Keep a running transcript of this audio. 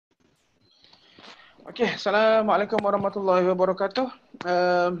Okay, Assalamualaikum warahmatullahi wabarakatuh.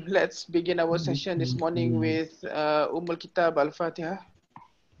 Let's begin our session this morning with Ummul Kitab Al-Fatihah.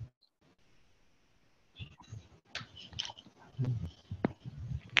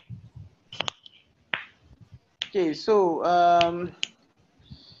 Okay, so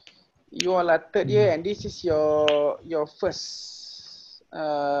you all are third year and this is your first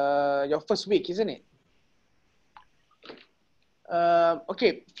week, isn't it?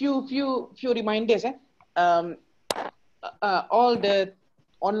 Okay, few reminders. All the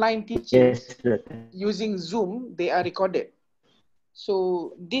online teachings using Zoom, they are recorded.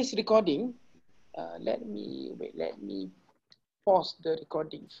 So this recording, let me pause the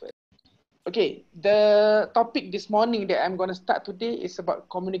recording first. Okay, the topic this morning that I'm going to start today is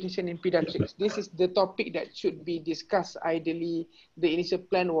about communication in pediatrics. This is the topic that should be discussed. Ideally, the initial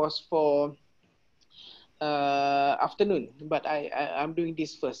plan was for afternoon, but I'm doing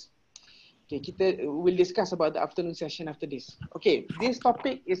this first. Okay, we'll discuss about the afternoon session after this. Okay, this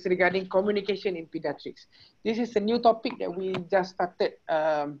topic is regarding communication in pediatrics. This is a new topic that we just started,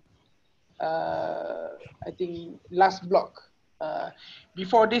 I think, last block.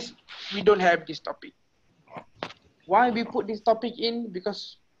 Before this, we don't have this topic. Why we put this topic in?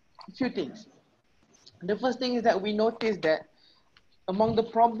 Because a few things. The first thing is that we noticed that among the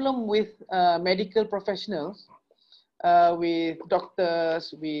problem with medical professionals, with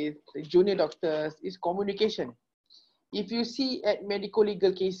doctors, with junior doctors, is communication. If you see at medical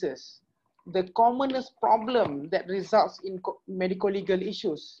legal cases, the commonest problem that results in medical legal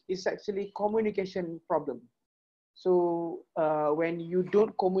issues is actually communication problem. So when you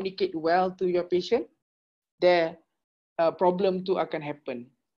don't communicate well to your patient, the problem too akan happen.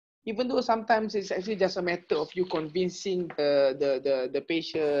 Even though sometimes it's actually just a matter of you convincing the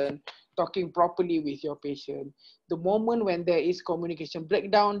patient, talking properly with your patient. The moment when there is communication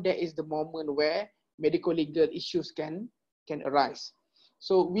breakdown, that is the moment where medical legal issues can arise.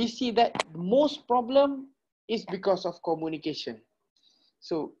 So we see that most problem is because of communication.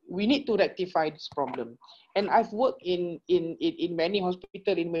 So we need to rectify this problem. And I've worked in many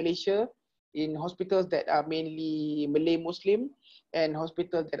hospitals in Malaysia, in hospitals that are mainly Malay Muslim and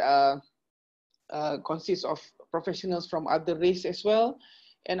hospitals that are consist of professionals from other race as well.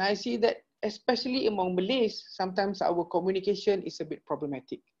 And I see that especially among Malays, sometimes our communication is a bit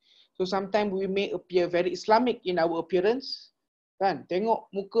problematic. So sometimes we may appear very Islamic in our appearance. Kan?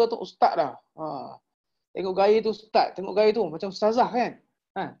 Tengok muka tu ustaz dah. Tengok gaya tu ustaz, tengok gaya tu macam ustazah kan.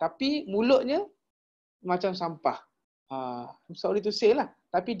 Tapi mulutnya macam sampah. I'm sorry to say lah.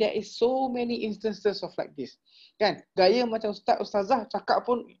 Tapi there is so many instances of like this. Kan? Gaya macam ustaz, ustazah, cakap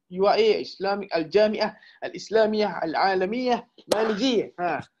pun UAA, Islamic, Al-Jami'ah, Al-Islamiyah, Al-Alamiyah,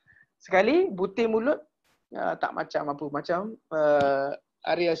 Malijiyah. Sekali, butir mulut, tak macam apa. Macam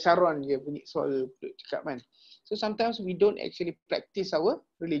Ariel Sharon dia bunyi soal cakap kan. So sometimes we don't actually practice our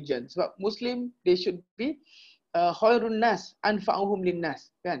religion. Sebab Muslim, they should be khairun nas anfa'uhum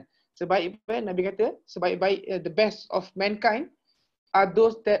linnas, kan? Sebaik-baik Nabi kata, sebaik-baik the best of mankind are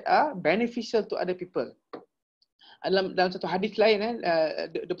those that are beneficial to other people. Dalam satu hadis lain,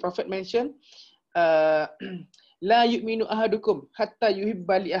 the Prophet mention, la yu'minu ahadukum hatta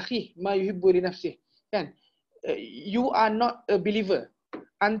yuhibba li akhihi ma yuhibbu li nafsihi, kan? You are not a believer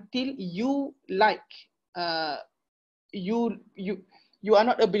until you like you are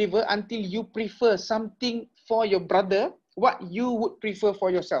not a believer until you prefer something for your brother what you would prefer for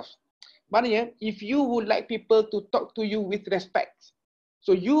yourself. Maknanya, if you would like people to talk to you with respect,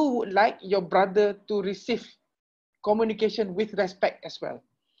 so you would like your brother to receive communication with respect as well.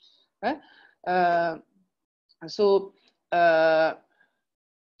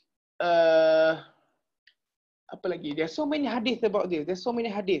 Apa lagi? There are so many hadith about this. There's so many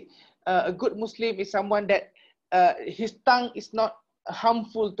hadith. A good Muslim is someone that his tongue is not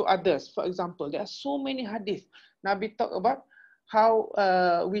harmful to others. For example, there are so many hadith. Nabi talk about how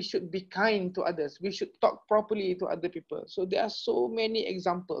we should be kind to others. We should talk properly to other people. So there are so many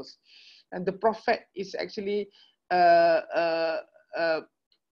examples. And the Prophet is actually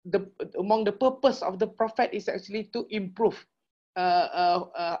among the purpose of the Prophet is actually to improve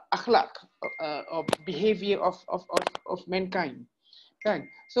akhlak or behavior of mankind, kan?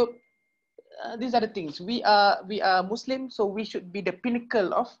 So these are the things. We are Muslim, so we should be the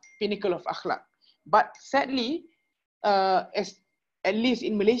pinnacle of akhlak. But sadly, as at least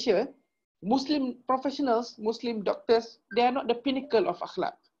in Malaysia, Muslim professionals, Muslim doctors, they are not the pinnacle of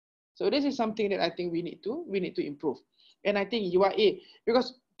akhlak. So this is something that I think we need to improve. And I think UIA,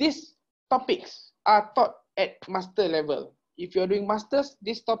 because these topics are taught at master level. If you're doing masters,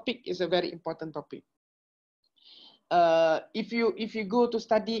 this topic is a very important topic. if you go to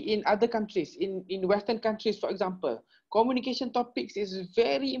study in other countries, in Western countries, for example, communication topics is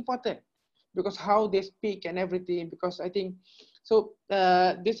very important because how they speak and everything. Because I think so.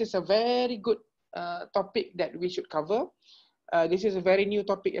 This is a very good topic that we should cover. This is a very new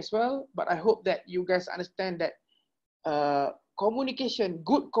topic as well, but I hope that you guys understand that communication,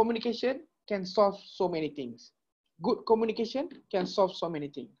 good communication can solve so many things. Good communication can solve so many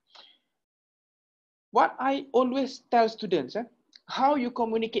things. What I always tell students, how you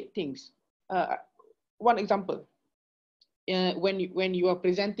communicate things. One example, when you are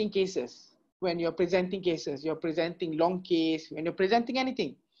presenting cases, you're presenting long case, when you're presenting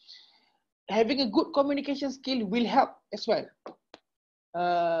anything, having a good communication skill will help as well.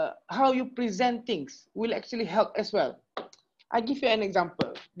 How you present things will actually help as well. I give you an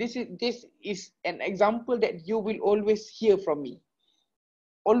example. This is an example that you will always hear from me.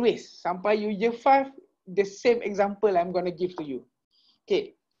 Always, sampai you year 5, the same example I'm gonna give to you.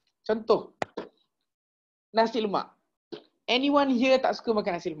 Okay, contoh, nasi lemak. Anyone here tak suka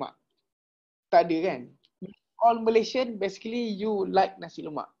makan nasi lemak? Tak ada kan? All Malaysian, basically you like nasi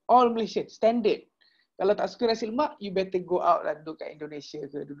lemak. All Malaysian, standard. Kalau tak suka nasi lemak, you better go out lah, duduk kat Indonesia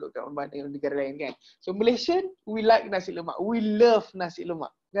ke, duduk kat mana negara lain kan. So Malaysian, we like nasi lemak. We love nasi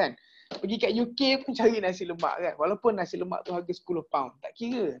lemak kan. Pergi kat UK pun cari nasi lemak kan. Walaupun nasi lemak tu harga 10 pound. Tak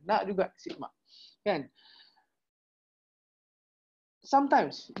kira, nak juga nasi lemak kan.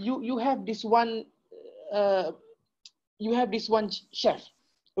 Sometimes you have this one chef,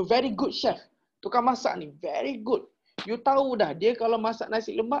 a very good chef. Tukang masak ni, very good. You tahu dah, dia kalau masak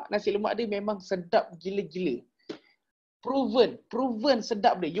nasi lemak dia memang sedap gila-gila. Proven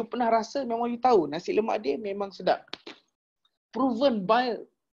sedap dia. You pernah rasa, memang you tahu nasi lemak dia memang sedap. Proven by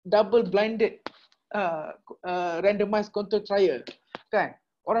double blinded randomized control trial. Kan?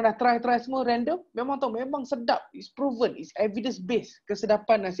 Orang dah try semua random, memang tahu, memang sedap. It's proven, it's evidence based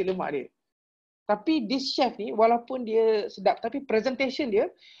kesedapan nasi lemak dia. Tapi this chef ni, walaupun dia sedap, tapi presentation dia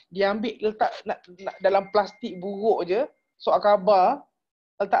ambil letak dalam plastik buruk je, sok khabar,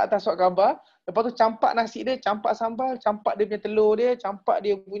 letak atas sok khabar, lepas tu campak nasi dia, campak sambal, campak dia punya telur dia, campak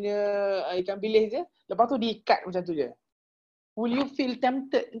dia punya ikan bilis je, lepas tu diikat macam tu je. Will you feel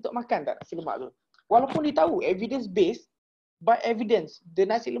tempted untuk makan tak nasi lemak tu? Walaupun dia tahu evidence based, by evidence, the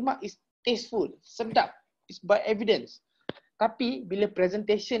nasi lemak is tasteful, sedap, it's by evidence. Tapi bila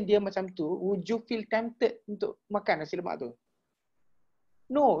presentation dia macam tu, would you feel tempted untuk makan nasi lemak tu?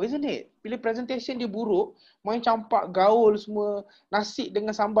 No, isn't it? Bila presentation dia buruk, main campak gaul semua, nasi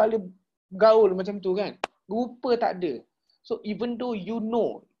dengan sambal dia gaul macam tu kan. Rupa tak ada. So even though you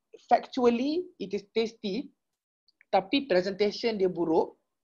know, factually it is tasty, tapi presentation dia buruk,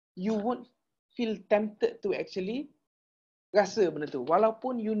 you won't feel tempted to actually rasa benda tu.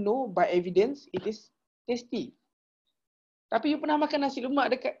 Walaupun you know by evidence it is tasty. Tapi you pernah makan nasi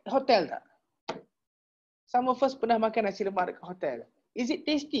lemak dekat hotel tak? Some of us pernah makan nasi lemak dekat hotel. Is it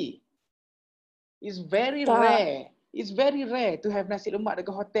tasty? It's very rare. It's very rare to have nasi lemak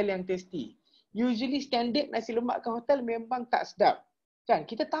dekat hotel yang tasty. Usually standard nasi lemak kat hotel memang tak sedap. Kan?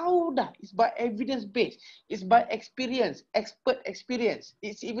 Kita tahu dah. It's by evidence based. It's by experience, expert experience.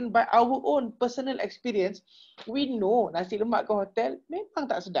 It's even by our own personal experience. We know nasi lemak kat hotel memang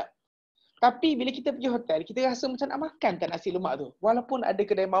tak sedap. Tapi bila kita pergi hotel, kita rasa macam nak makan tak nasi lemak tu. Walaupun ada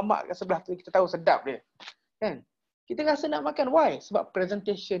kedai mamak kat sebelah tu, kita tahu sedap dia. Kan? Kita rasa nak makan. Why? Sebab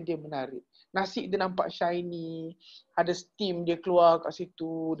presentation dia menarik. Nasi dia nampak shiny, ada steam dia keluar kat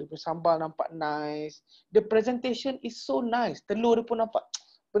situ, dia punya sambal nampak nice. The presentation is so nice. Telur dia pun nampak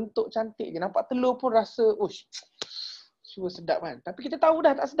bentuk cantik je. Nampak telur pun rasa, ush, sure sedap kan. Tapi kita tahu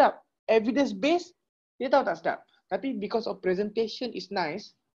dah tak sedap. Evidence based, dia tahu tak sedap. Tapi because of presentation is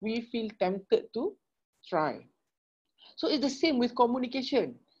nice, we feel tempted to try. So it's the same with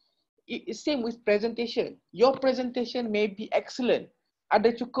communication. It's same with presentation. Your presentation may be excellent.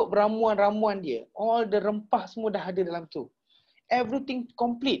 Ada cukup ramuan-ramuan dia. All the rempah semua dah ada dalam tu. Everything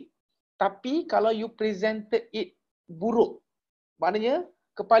complete. Tapi kalau you presented it buruk, maknanya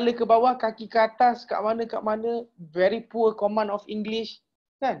kepala ke bawah, kaki ke atas, kat mana, very poor command of English,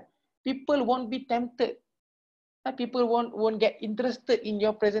 kan? People won't be tempted. People won't get interested in your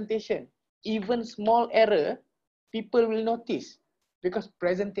presentation. Even small error, people will notice because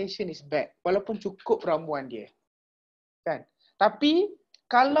presentation is bad. Walaupun cukup ramuan dia, kan? Tapi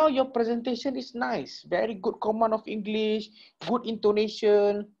kalau your presentation is nice, very good command of English, good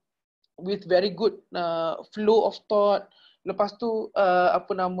intonation, with very good flow of thought. Lepas tu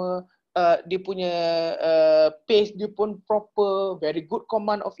dia punya pace dia pun proper, very good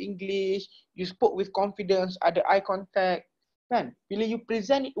command of English, you spoke with confidence, ada eye contact, kan? Bila you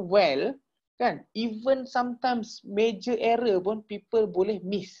present it well, Kan? Even sometimes major error pun people boleh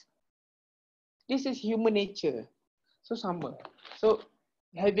miss. This is human nature. So sama. So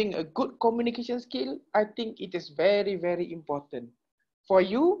having a good communication skill, I think it is very, very important for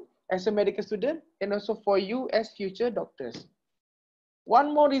you as a medical student and also for you as future doctors.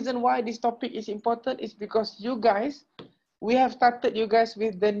 One more reason why this topic is important is because you guys, we have started you guys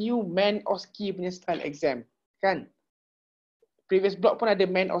with the new man or ski punya style exam. Kan? Previous block pun ada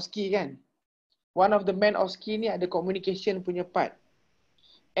man or ski kan? One of the man or ski ni ada communication punya part.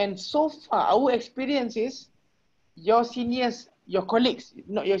 And so far, our experience is your seniors, your colleagues,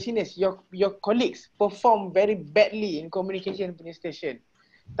 not your seniors, your colleagues perform very badly in communication punya station.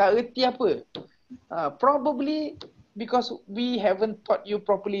 Tak erti apa. Probably because we haven't taught you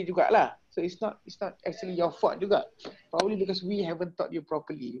properly jugalah. So it's not actually your fault juga. Probably because we haven't taught you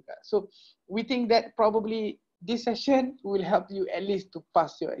properly juga. So we think that probably this session will help you at least to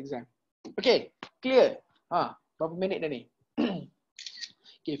pass your exam. Okay, clear? Berapa minit dah ni?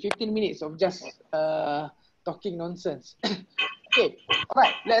 Okay, 15 minutes of just talking nonsense. Okay,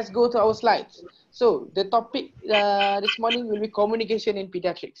 alright, let's go to our slides. So the topic this morning will be communication in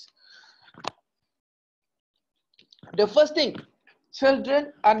pediatrics. The first thing,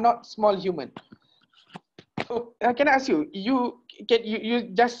 children are not small human. So, can I ask you, you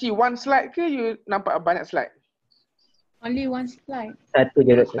just see one slide ke you nampak banyak slide? Only one slide. Satu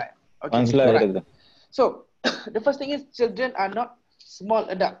je, One doktor. slide. Okay, One slide, alright. doktor. So the first thing is children are not small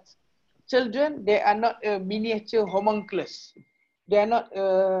adults. Children, they are not a miniature homunculus. They are not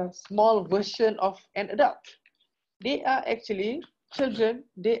a small version of an adult. They are actually children.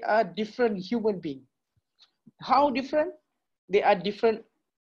 They are different human beings. How different? They are different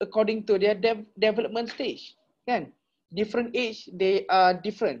according to their development stage. Kan? Different age, they are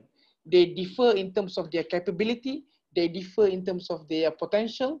different. They differ in terms of their capability. They differ in terms of their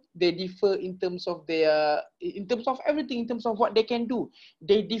potential. They differ in terms of everything, in terms of what they can do.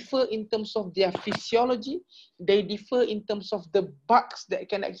 They differ in terms of their physiology. They differ in terms of the bugs that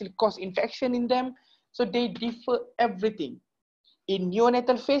can actually cause infection in them. So they differ everything. In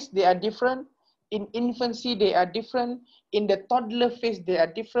neonatal phase, they are different. In infancy, they are different. In the toddler phase, they are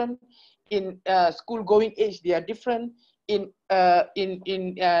different. In school-going age, they are different. In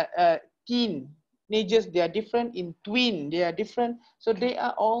teenagers, they are different. In twin, they are different. So they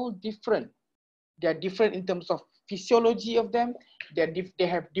are all different. They are different in terms of physiology of them. They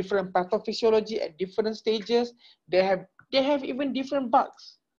have different pathophysiology at different stages. They have even different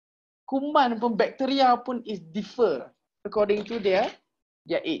bugs. Kuman pun, bacteria pun is differ according to their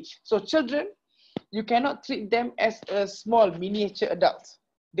age. So children, you cannot treat them as a small miniature adults.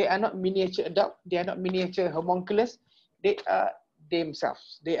 They are not miniature adult. They are not miniature homunculus. They are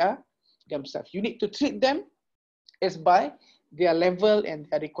themselves. They are themselves. You need to treat them as by their level and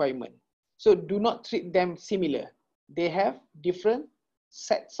their requirement. So do not treat them similar. They have different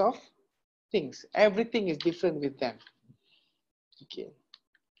sets of things. Everything is different with them. Okay.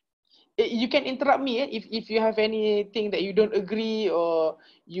 You can interrupt me if you have anything that you don't agree or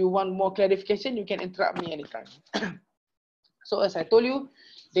you want more clarification, you can interrupt me anytime. So as I told you,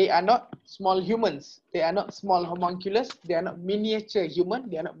 they are not small humans. They are not small homunculus. They are not miniature human.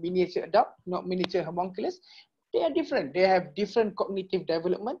 They are not miniature adult, not miniature homunculus. They are different. They have different cognitive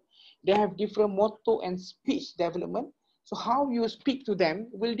development. They have different motor and speech development. So how you speak to them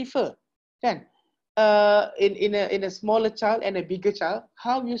will differ. Kan? In a smaller child and a bigger child,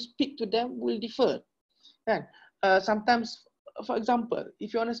 how you speak to them will differ. Kan? Sometimes, for example,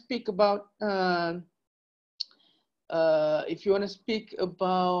 if you want to speak about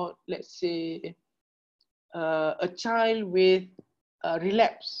let's say a child with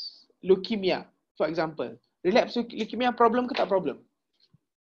relapse leukemia, for example. Relapse leukemia problem ke tak problem?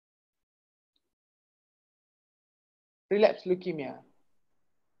 Relapse leukemia.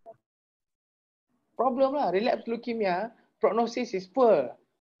 Problem lah. Relapse leukemia, prognosis is poor.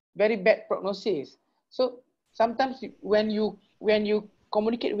 Very bad prognosis. So sometimes when you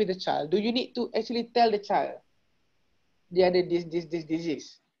communicate with the child, do you need to actually tell the child dia ada this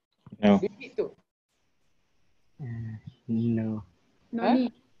disease? No. Do you need to? No. No Huh?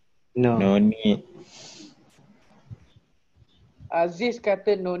 need. No. No need. Aziz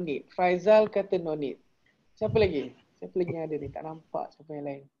kata no need. Faizal kata no need. Siapa lagi? Siapa lagi yang ada ni? Tak nampak siapa yang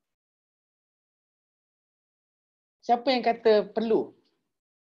lain. Siapa yang kata perlu?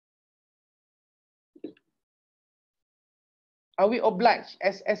 Are we obliged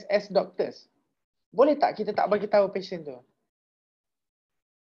as doctors? Boleh tak kita tak bagi tahu patient tu?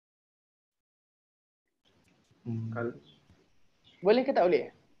 Boleh ke tak boleh?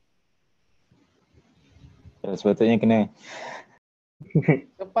 Sepatutnya kena.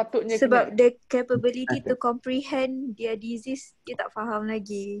 Sepatutnya Sebab kena. the capability to comprehend their disease, dia tak faham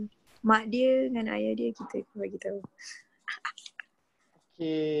lagi. Mak dia dengan ayah dia kita bagi tahu.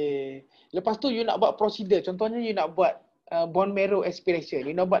 Okay. Lepas tu you nak buat prosedur. Contohnya you nak buat bone marrow aspiration.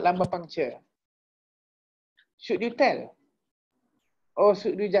 You nak buat lumbar puncture. Should you tell? Or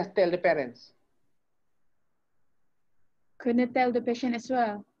should you just tell the parents? Kena tell the patient as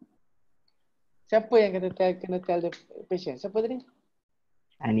well. Siapa yang kena tell the patient? Siapa tadi?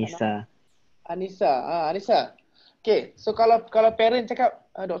 Anissa. Anissa. Anissa. Okay. So kalau parent cakap,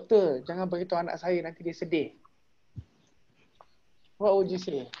 doktor jangan beritahu anak saya nanti dia sedih. What would you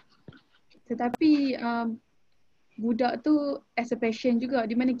say? Tetapi budak tu as a patient juga,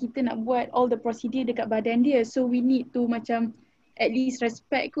 di mana kita nak buat all the procedure dekat badan dia. So we need to macam at least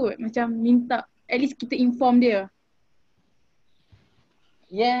respect kot. Macam minta, at least kita inform dia.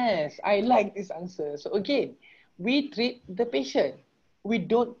 Yes, I like this answer. So again, we treat the patient. We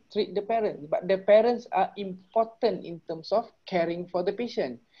don't treat the parents. But the parents are important in terms of caring for the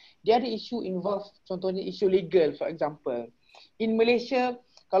patient. Dia ada isu involved, contohnya isu legal for example. In Malaysia,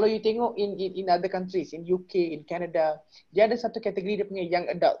 kalau you tengok in other countries, in UK, in Canada, dia ada satu kategori dia punya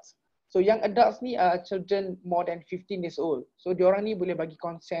young adults. So young adults ni are children more than 15 years old. So diorang ni boleh bagi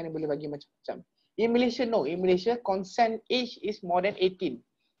consent, boleh bagi macam-macam. In Malaysia, no. In Malaysia, consent age is more than 18.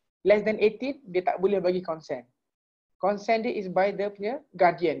 Less than 18, dia tak boleh bagi consent. Consent dia is by the punya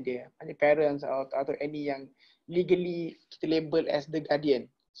guardian dia. Any parents atau any yang legally kita label as the guardian.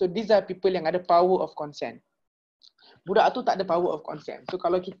 So these are people yang ada power of consent. Budak tu tak ada power of consent. So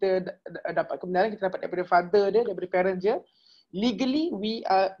kalau kita dapat kebenaran, kita dapat daripada father dia, daripada parents dia, legally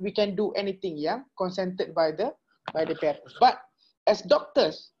we can do anything yang consented by the parents. But as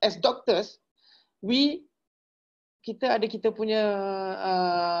doctors, kita punya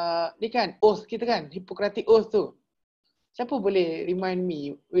ni kan oath kita kan, Hippocratic oath tu. Siapa boleh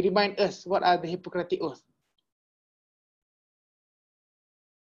remind us what are the Hippocratic oath?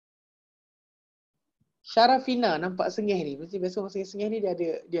 Syarafina nampak sengih ni. Mesti biasa orang sengih ni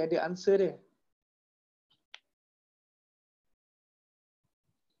dia ada answer dia.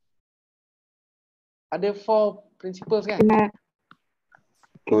 Ada 4 principles kan?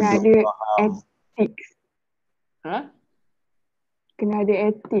 Kena ada ethics. Ha? Kena ada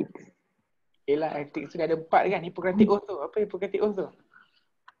ethics. Yelah, ethics tu dah ada 4 kan? Hippocratic oath tu. Apa Hippocratic oath tu?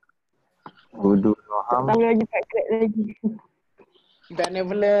 Wudu faham. Tambah lagi tak lagi.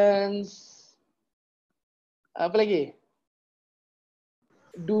 Benevolence. Apa lagi?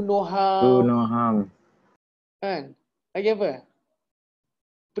 Do no harm. Do no harm. Kan? Lagi apa?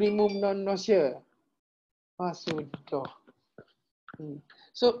 Primum non nocere. Sudah.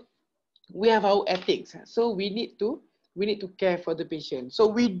 So we have our ethics. So we need to care for the patient. So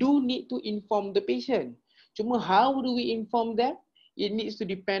we do need to inform the patient. Cuma how do we inform them? It needs to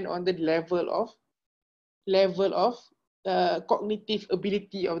depend on the level of cognitive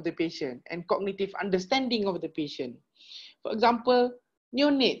ability of the patient and cognitive understanding of the patient. For example,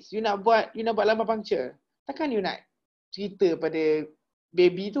 neonates, you nak buat lumbar puncture. Takkan you nak cerita pada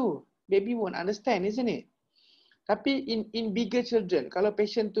baby tu. Baby won't understand, isn't it? Tapi in bigger children, kalau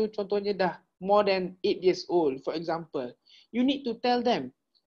patient tu contohnya dah more than 8 years old, for example, you need to tell them.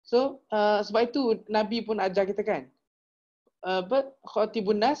 So sebab itu Nabi pun ajar kita kan,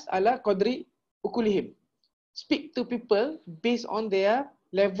 khatibun nas ala qadri ukulihim. Speak to people based on their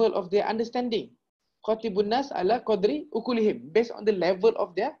level of their understanding. Khatibun nas ala qadri ukulihim, based on the level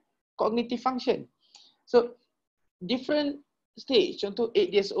of their cognitive function. So different stage, contoh 8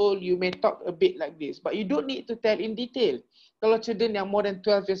 years old, you may talk a bit like this, but you don't need to tell in detail. Kalau children yang more than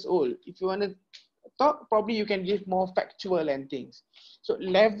 12 years old, if you want to talk, probably you can give more factual and things. So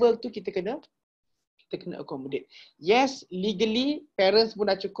level tu kita kena accommodate. Yes, legally parents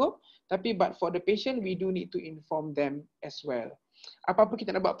pun dah cukup, tapi but for the patient we do need to inform them as well. Apa-apa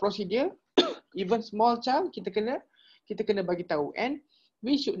kita nak buat prosedur, even small child, kita kena bagi tahu, and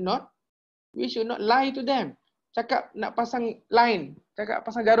we should not lie to them. Cakap nak pasang line, cakap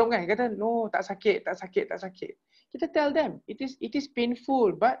pasang jarum kan, kata no, tak sakit. Kita tell them it is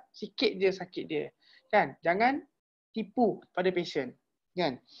painful, but sikit je sakit dia. Kan? Jangan tipu pada patient.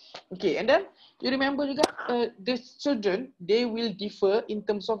 Kan? Okay, and then you remember juga the children, they will differ in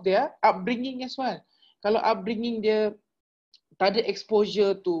terms of their upbringing as well. Kalau upbringing dia tak ada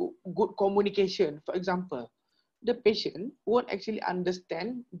exposure to good communication, for example, the patient won't actually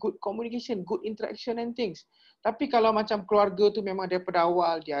understand good communication, good interaction and things. Tapi kalau macam keluarga tu memang daripada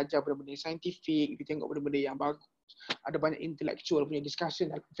awal dia ajar benda-benda saintifik, dia tengok benda-benda yang bagus, ada banyak intellectual punya discussion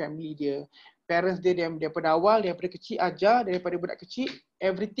dalam family dia. Parents dia daripada awal, daripada kecil ajar, daripada budak kecil,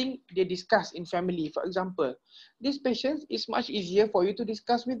 everything they discuss in family. For example, this patient is much easier for you to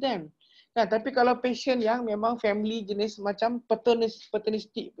discuss with them. Kan, tapi kalau patient yang memang family jenis macam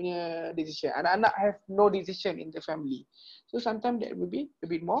paternalistic punya decision, anak-anak have no decision in the family. So sometimes that will be a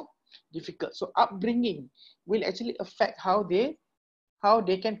bit more difficult. So upbringing will actually affect how they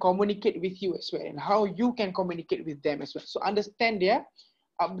can communicate with you as well and how you can communicate with them as well. So understand their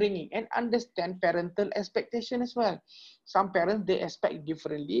upbringing and understand parental expectation as well. Some parents, they expect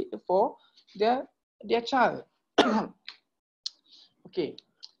differently for their child. Okay,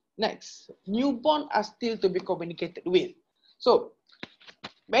 next, newborn are still to be communicated with. So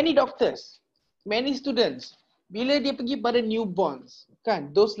many doctors, many students, bila dia pergi pada newborns,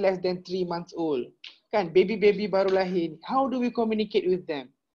 kan, those less than 3 months old, kan, baby baru lahir, how do we communicate with them?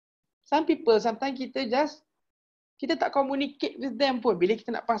 Some people, sometimes kita tak communicate with them pun. Bila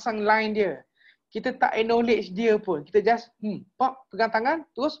kita nak pasang line dia, kita tak acknowledge dia pun. Kita just pop, pegang tangan,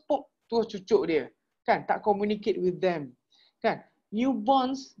 terus pop, terus cucuk dia. Kan, tak communicate with them. Kan,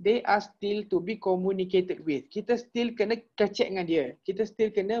 newborns, they are still to be communicated with. Kita still kena kecek dengan dia. Kita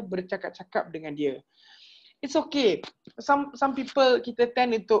still kena bercakap-cakap dengan dia. It's okay. Some people kita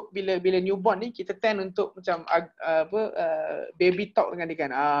tend untuk bila newborn ni, kita tend untuk macam baby talk dengan dia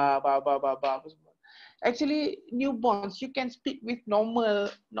kan. Apa semua. Actually, newborns, you can speak with normal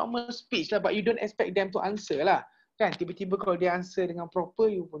speech lah, but you don't expect them to answer lah. Kan, tiba-tiba kalau dia answer dengan proper,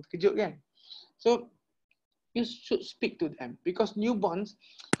 you pun terkejut kan. So, you should speak to them because newborns,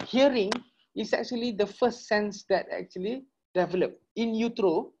 hearing is actually the first sense that actually develop. In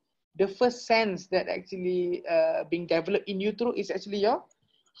utero, the first sense that actually being developed in utero is actually your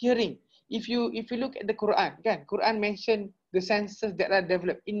hearing. If you look at the Quran, kan, Quran mention the senses that are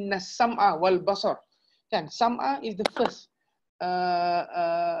developed. Inna sam'a wal basar. Kan, sam'a is the first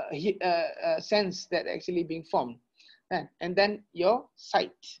sense that actually being formed. Kan? And then your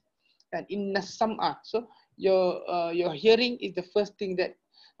sight. Kan, inna sam'a. So your hearing is the first thing that.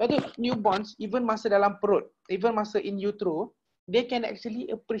 Lepas tu newborns, even masa dalam perut, even masa in utero, they can actually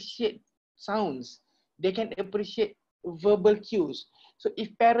appreciate sounds. They can appreciate verbal cues. So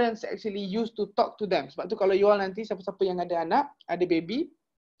if parents actually used to talk to them, sebab tu kalau you all nanti siapa-siapa yang ada anak, ada baby,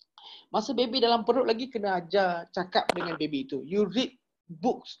 masa baby dalam perut lagi kena ajar cakap dengan baby itu. You read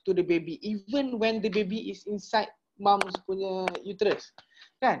books to the baby even when the baby is inside mom's punya uterus.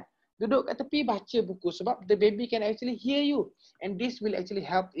 Kan? Duduk kat tepi baca buku sebab the baby can actually hear you and this will actually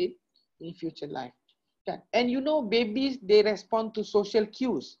help it in future life. Kan? And you know babies, they respond to social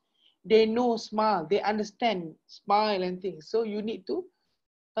cues. They know smile, they understand smile and things. So you need to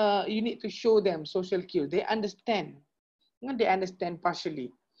show them social cues. They understand. They understand partially.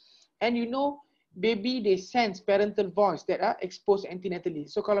 And you know, baby, they sense parental voice that are exposed antenatally.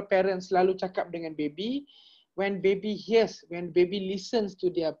 So kalau parents selalu cakap dengan baby, when baby hears, when baby listens to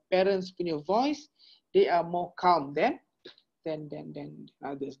their parents' punya voice, they are more calm than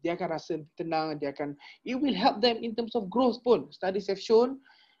others. Dia akan rasa tenang, it will help them in terms of growth pun. Studies have shown,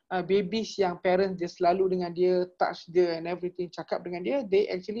 babies yang parents dia selalu dengan dia, touch dia and everything, cakap dengan dia, they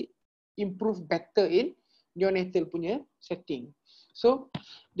actually improve better in neonatal punya setting. So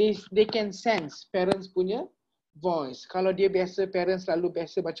they can sense parents punya voice. Kalau dia parents selalu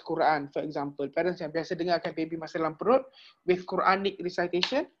biasa baca Quran, for example, parents yang biasa dengarkan baby masa dalam perut with Quranic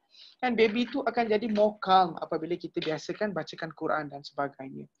recitation, and baby tu akan jadi more calm apabila kita biasakan bacakan Quran dan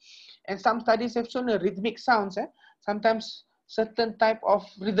sebagainya. And some studies have shown rhythmic sounds, sometimes certain type of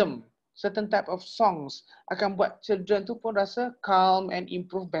rhythm, certain type of songs akan buat children tu pun rasa calm and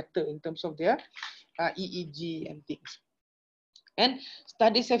improve better in terms of their EEG and things. And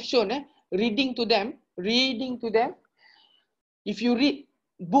studies have shown, reading to them, if you read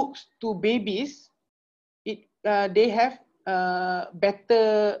books to babies, they have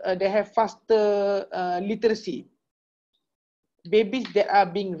they have faster literacy. Babies that are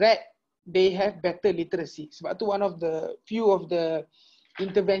being read, they have better literacy. Sebab tu one of the few of the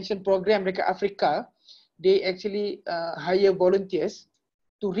intervention program dekat Afrika, they actually hire volunteers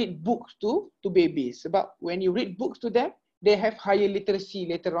to read books to babies. Sebab when you read books to them, they have higher literacy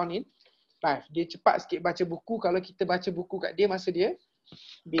later on in life. Dia cepat sikit baca buku kalau kita baca buku kat dia masa dia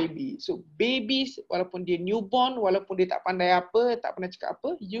baby. So babies, walaupun dia newborn, walaupun dia tak pandai apa, tak pernah cakap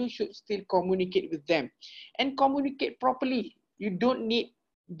apa, you should still communicate with them. And communicate properly. You don't need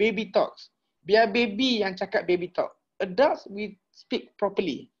baby talks. Biar baby yang cakap baby talk. Adults, we speak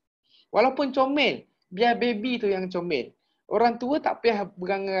properly. Walaupun comel, biar baby tu yang comel. Orang tua tak payah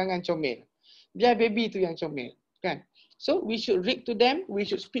berangan-angan comel. Biar baby tu yang comel. Kan? So we should read to them, we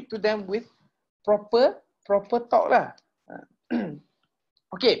should speak to them with proper proper talk lah.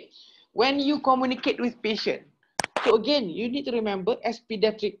 Okay, when you communicate with patient, so again, you need to remember as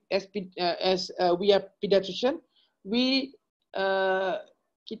we are pediatrician, we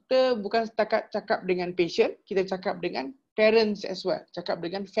kita bukan setakat cakap dengan patient, kita cakap dengan parents as well, cakap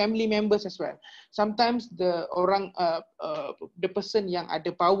dengan family members as well. Sometimes the person yang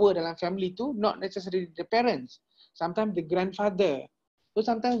ada power dalam family tu not necessarily the parents, sometimes the grandfather. So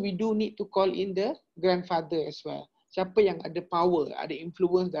sometimes we do need to call in the grandfather as well. Siapa yang ada power, ada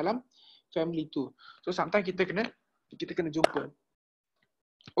influence dalam family tu. So sometimes kita kena jumpa.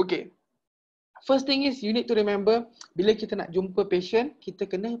 Okay. First thing is you need to remember, bila kita nak jumpa patient, kita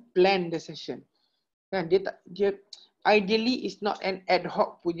kena plan the session. Kan, dia ideally is not an ad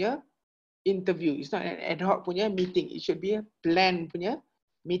hoc punya interview. It's not an ad hoc punya meeting. It should be a plan punya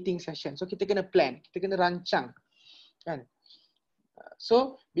meeting session. So kita kena plan, kita kena rancang. Kan?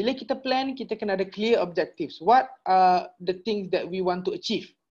 So bila kita plan, kita kena ada clear objectives. What are the things that we want to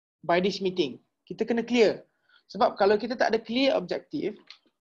achieve by this meeting? Kita kena clear. Sebab kalau kita tak ada clear objective,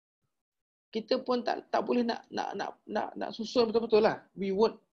 kita pun tak boleh nak susun betul-betul lah. We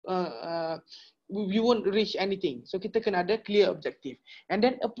won't reach anything. So kita kena ada clear objective. And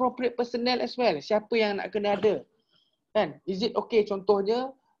then appropriate personnel as well. Siapa yang nak kena ada? Kan? Is it okay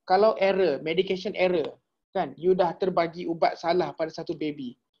contohnya kalau error, medication error, kan? You dah terbagi ubat salah pada satu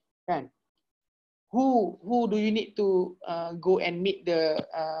baby. Kan? Who do you need to go and meet the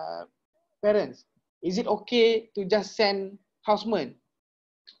parents? Is it okay to just send houseman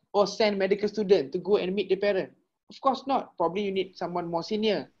or send medical student to go and meet the parent? Of course not. Probably you need someone more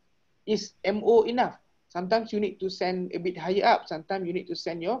senior. Is MO enough? Sometimes you need to send a bit higher up. Sometimes you need to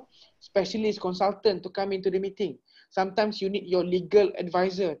send your specialist consultant to come into the meeting. Sometimes you need your legal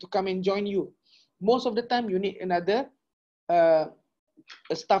advisor to come and join you. Most of the time you need another a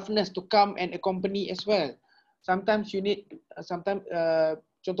staff nurse to come and accompany as well. Sometimes you need,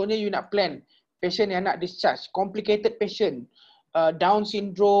 contohnya you nak plan patient yang nak discharge, complicated patient, Down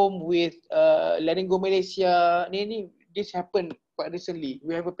syndrome with laryngomalacia. This happened quite recently.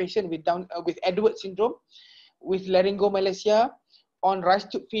 We have a patient with with Edward syndrome, with laryngomalacia, on rice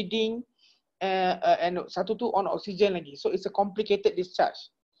tube feeding, and satu tu on oxygen lagi. So it's a complicated discharge.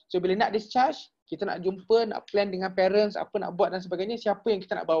 So bila nak discharge, kita nak jumpa, nak plan dengan parents, apa nak buat dan sebagainya, siapa yang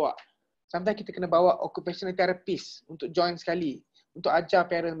kita nak bawa. Sometimes kita kena bawa occupational therapist untuk join sekali, untuk ajar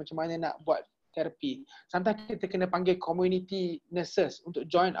parents macam mana nak buat terapi. Sometimes kita kena panggil community nurses untuk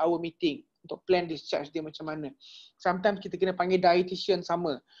join our meeting, untuk plan discharge dia macam mana. Sometimes kita kena panggil dietitian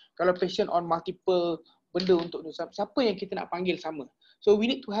sama. Kalau patient on multiple benda untuk siapa yang kita nak panggil sama. So we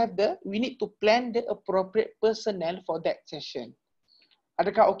need to plan the appropriate personnel for that session.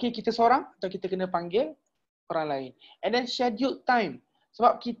 Adakah okey kita seorang atau kita kena panggil orang lain? And then schedule time.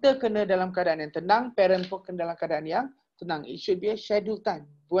 Sebab kita kena dalam keadaan yang tenang, parent pun kena dalam keadaan yang tenang. It should be a schedule time.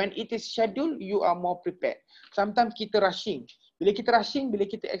 When it is scheduled, you are more prepared. Sometimes kita rushing. Bila kita rushing, bila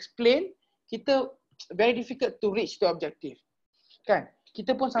kita explain, kita very difficult to reach the objective. Kan?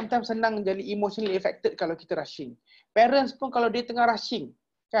 Kita pun sometimes senang jadi emotionally affected kalau kita rushing. Parents pun kalau dia tengah rushing,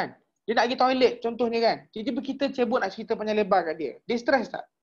 kan? Dia nak pergi toilet contohnya kan. Tiba-tiba kita cebut nak cerita panjang lebar kat dia. Dia stress tak?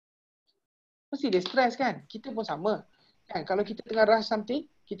 Mesti dia stress kan? Kita pun sama. Kan? Kalau kita tengah rush something,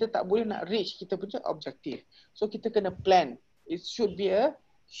 kita tak boleh nak reach kita punya objective. So kita kena plan. It should be a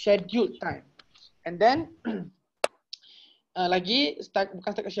scheduled time. And then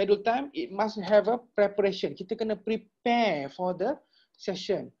bukan setakat schedule time, it must have a preparation. Kita kena prepare for the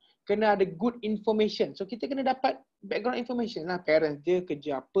session. Kena ada good information. So kita kena dapat background information lah. Parents dia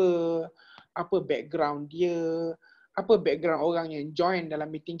kerja apa background dia, apa background orang yang join dalam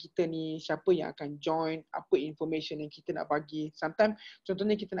meeting kita ni, siapa yang akan join, apa information yang kita nak bagi. Sometimes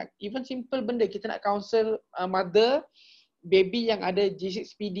contohnya kita nak, even simple benda, kita nak counsel mother, baby yang ada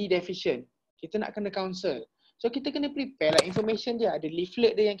G6PD deficient. Kita nak kena counsel. So kita kena prepare lah information dia, ada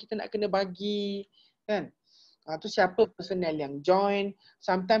leaflet dia yang kita nak kena bagi, kan? Tu siapa personnel yang join.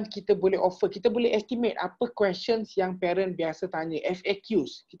 Sometimes kita boleh offer, kita boleh estimate apa questions yang parent biasa tanya,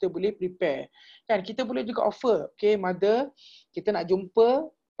 FAQs, kita boleh prepare. Kan, kita boleh juga offer, okay mother, kita nak jumpa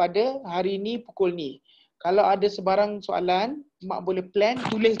pada hari ni pukul ni. Kalau ada sebarang soalan, mak boleh plan,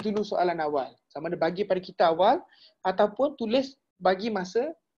 tulis dulu soalan awal. Sama ada bagi pada kita awal ataupun tulis bagi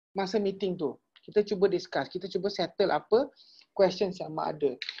masa meeting tu. Kita cuba discuss, kita cuba settle apa questions yang mak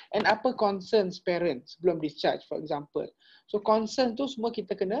ada. And apa concerns parents sebelum discharge for example. So concern tu semua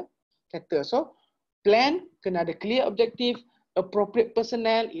kita kena settle. So plan, kena ada clear objective, appropriate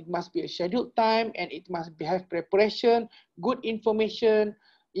personnel, it must be a scheduled time and it must have preparation, good information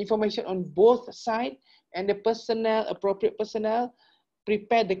on both sides, and the personnel, appropriate personnel,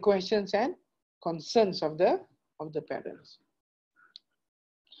 prepare the questions and concerns of the parents.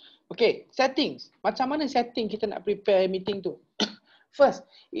 Okay, settings. Macam mana setting kita nak prepare meeting tu? First,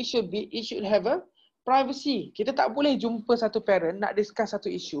 it should have a privacy. Kita tak boleh jumpa satu parent nak discuss satu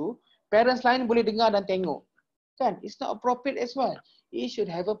isu, parents lain boleh dengar dan tengok. Kan? It's not appropriate as well. It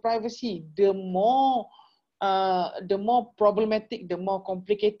should have a privacy. The more problematic, the more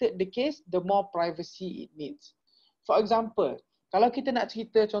complicated the case, the more privacy it needs. For example, kalau kita nak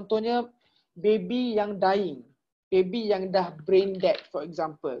cerita contohnya baby yang dying, baby yang dah brain dead for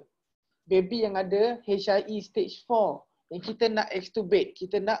example, baby yang ada HIE stage 4, yang kita nak extubate,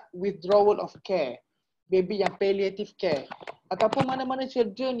 kita nak withdrawal of care, baby yang palliative care, ataupun mana-mana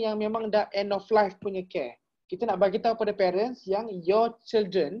children yang memang dah end of life punya care. Kita nak bagi tahu pada parents yang your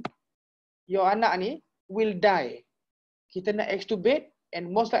children, your anak ni will die. Kita nak extubate and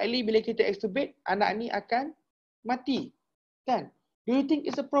most likely bila kita extubate, anak ni akan mati. Kan? Do you think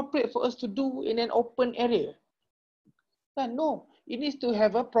it's appropriate for us to do in an open area? Kan? No. It needs to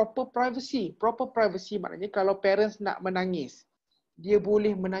have a proper privacy. Proper privacy maknanya kalau parents nak menangis, dia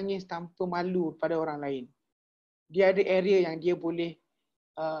boleh menangis tanpa malu pada orang lain. Dia ada area yang dia boleh,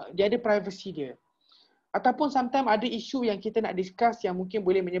 dia ada privacy dia. Ataupun sometimes ada isu yang kita nak discuss yang mungkin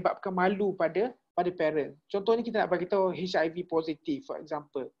boleh menyebabkan malu pada parent. Contohnya kita nak bagi tahu HIV positif for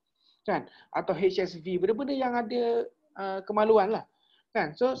example. Kan? Atau HSV, benda-benda yang ada kemaluan lah.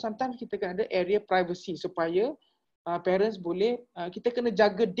 Kan? So sometimes kita kena ada area privacy supaya parents boleh, kita kena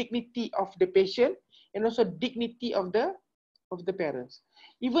jaga dignity of the patient and also dignity of the parents.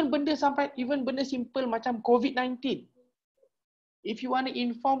 Even benda simple macam COVID-19. If you want to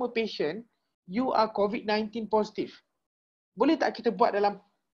inform a patient, you are COVID-19 positive. Boleh tak kita buat dalam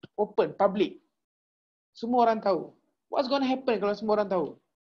open, public? Semua orang tahu. What's going to happen kalau semua orang tahu?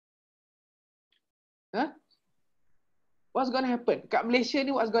 Huh? What's going to happen? Kat Malaysia ni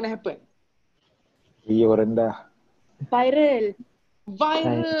what's going to happen? Rio rendah. Viral.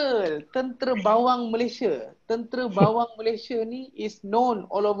 Tentera bawang Malaysia. Tentera bawang Malaysia ni is known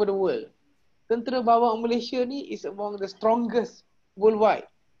all over the world. Tentera bawang Malaysia ni is among the strongest worldwide.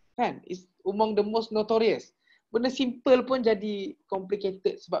 Kan? Is among the most notorious. Benda simple pun jadi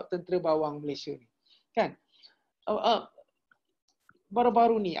complicated sebab tentera bawang Malaysia ni. Kan?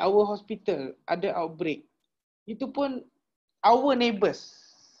 Baru-baru ni our hospital ada outbreak. Itu pun our neighbours,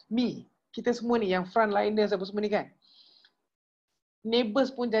 kita semua ni yang frontliners apa semua ni kan. Neighbours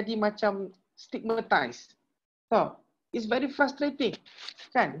pun jadi macam stigmatized. So, it's very frustrating.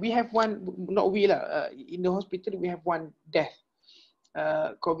 Kan? We have one, not we lah, in the hospital we have one death,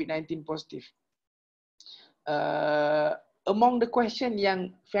 COVID-19 positive. Among the question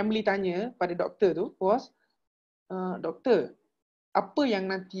yang family tanya pada doktor tu was, doktor, apa yang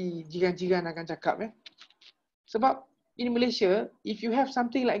nanti jiran-jiran akan cakap Sebab in Malaysia, if you have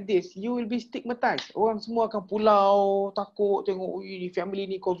something like this, you will be stigmatized. Orang semua akan pulau, takut tengok ni family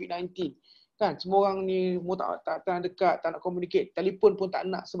ni COVID-19. Kan? Semua orang ni semua tak nak dekat, tak nak communicate. Telefon pun tak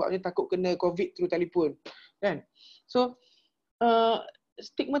nak sebabnya takut kena COVID through telefon. Kan? So,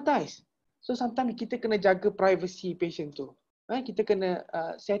 stigmatized. So, sometimes kita kena jaga privacy patient tu. Kita kena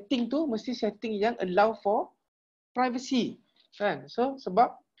setting tu, mesti setting yang allow for privacy. Kan? So,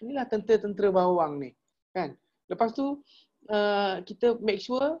 sebab inilah tentera-tentera bawang ni. Kan? Lepas tu, kita make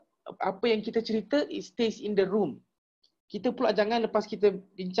sure apa yang kita cerita, it stays in the room. Kita pula jangan lepas kita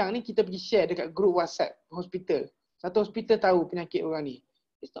bincang ni, kita pergi share dekat group WhatsApp hospital. Satu hospital tahu penyakit orang ni.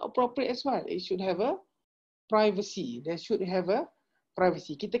 It's not appropriate as well. It should have a privacy. There should have a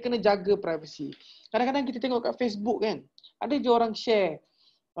privacy. Kita kena jaga privacy. Kadang-kadang kita tengok kat Facebook kan, ada je orang share,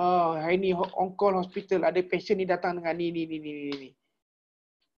 hari ni on call hospital, ada patient ni datang dengan ni.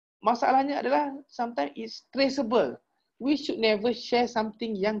 Masalahnya adalah sometimes it's traceable. We should never share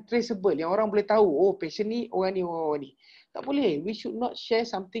something yang traceable, yang orang boleh tahu, oh patient ni, orang ni. Tak boleh. We should not share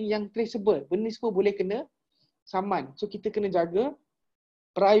something yang traceable. Benda semua boleh kena saman. So kita kena jaga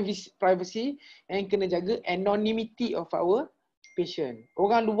privacy and kena jaga anonymity of our patient.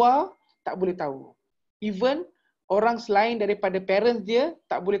 Orang luar tak boleh tahu. Even orang selain daripada parents dia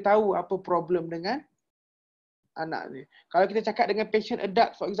tak boleh tahu apa problem dengan anak dia. Kalau kita cakap dengan patient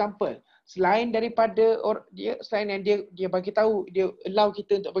adult for example, selain daripada selain yang dia bagi tahu, dia allow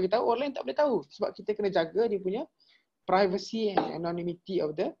kita untuk bagi tahu, orang lain tak boleh tahu sebab kita kena jaga dia punya privacy and anonymity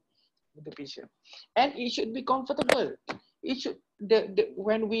of the patient. And it should be comfortable. It should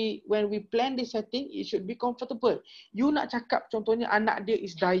when we plan this setting, it should be comfortable. You nak cakap contohnya anak dia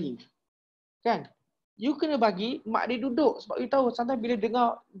is dying. Kan? You kena bagi mak dia duduk sebab you tahu sometimes bila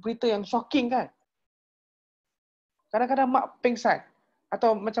dengar berita yang shocking kan. Kadang-kadang mak pengsan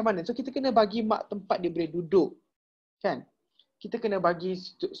atau macam mana. So kita kena bagi mak tempat dia boleh duduk. Kan? kita kena bagi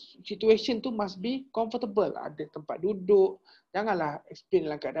situation tu must be comfortable. Ada tempat duduk. Janganlah explain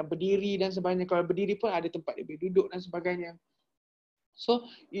dalam keadaan berdiri dan sebagainya. Kalau berdiri pun ada tempat dia boleh duduk dan sebagainya. So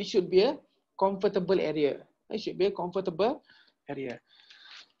it should be a comfortable area. It should be a comfortable area.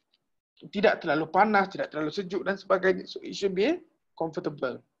 Tidak terlalu panas, tidak terlalu sejuk dan sebagainya. So it should be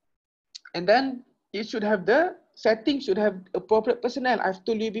comfortable. And then it should have the setting should have appropriate personnel. I've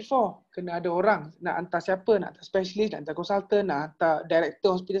told you before. Kena ada orang. Nak hantar siapa? Nak hantar specialist, nak hantar consultant, nak hantar director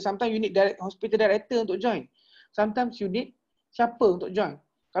hospital. Sometimes you need hospital director untuk join. Sometimes you need siapa untuk join.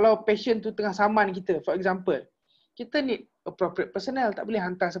 Kalau patient tu tengah saman kita, for example, kita need appropriate personnel. Tak boleh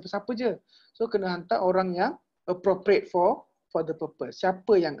hantar siapa-siapa je. So kena hantar orang yang appropriate for the purpose.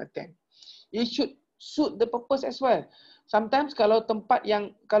 Siapa yang attend. It should suit the purpose as well. Sometimes kalau tempat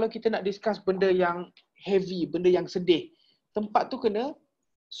yang, kalau kita nak discuss benda yang heavy, benda yang sedih, tempat tu kena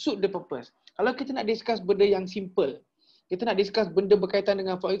suit the purpose. Kalau kita nak discuss benda yang simple, kita nak discuss benda berkaitan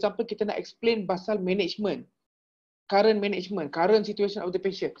dengan, for example, kita nak explain pasal management, current situation of the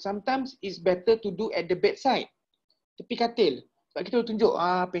patient. Sometimes it's better to do at the bedside, tepi katil. Sebab kita boleh tunjuk,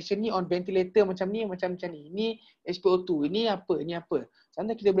 patient ni on ventilator macam ni. Ini SpO2, ini apa.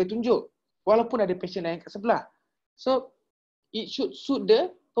 Sometimes kita boleh tunjuk, walaupun ada patient lain kat sebelah. So, it should suit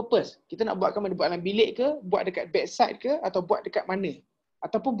the purpose. Kita nak buat dalam bilik ke, buat dekat bedside ke, atau buat dekat mana.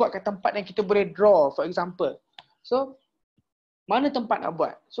 Ataupun buat kat tempat yang kita boleh draw, for example. So, mana tempat nak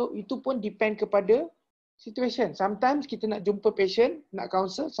buat. So, itu pun depend kepada situation. Sometimes kita nak jumpa patient, nak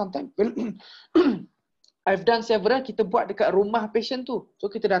counsel, sometimes I've done several, kita buat dekat rumah patient tu.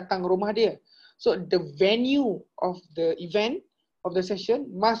 So, kita datang rumah dia. So, the venue of the event, of the session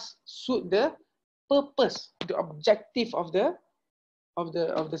must suit the purpose, the objective of the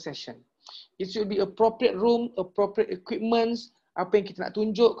session. It should be appropriate room, appropriate equipments, apa yang kita nak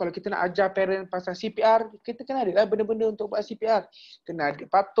tunjuk. Kalau kita nak ajar parent pasal CPR, kita kena ada lah benda-benda untuk buat CPR. Kena ada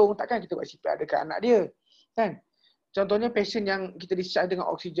patung, takkan kita buat CPR dekat anak dia. Kan? Contohnya patient yang kita discharge dengan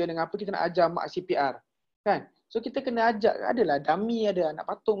oksigen, dengan apa, kita nak ajar mak CPR. Kan? So kita kena ajar, adalah dummy, ada anak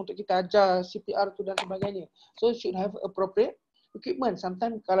patung untuk kita ajar CPR tu dan sebagainya. So should have appropriate equipment.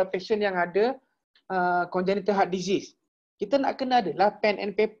 Sometimes kalau patient yang ada congenital heart disease, kita nak kena ada lah pen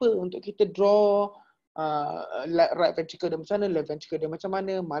and paper untuk kita draw right ventricle dia macam mana, left ventricle dia macam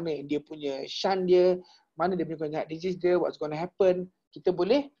mana, mana dia punya shunt dia, mana dia punya congenital heart disease dia, what's going to happen. Kita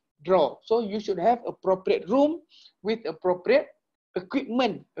boleh draw. So you should have appropriate room with appropriate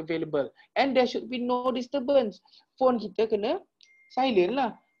equipment available. And there should be no disturbance. Phone kita kena silent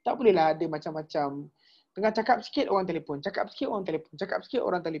lah. Tak boleh lah ada macam-macam. Tengah cakap sikit orang telefon, cakap sikit orang telefon, cakap sikit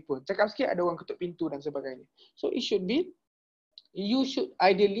orang telefon, cakap sikit ada orang ketuk pintu dan sebagainya. So it should be, you should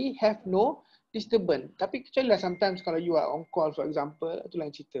ideally have no disturbance. Tapi kecuali lah sometimes kalau you are on call for example, itu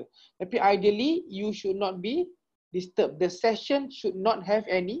lain cerita. Tapi ideally you should not be disturbed. The session should not have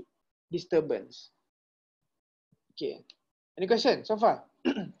any disturbance. Okay. Any question so far?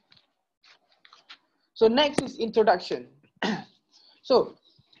 So next is introduction. So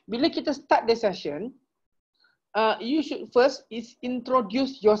bila kita start the session, you should first is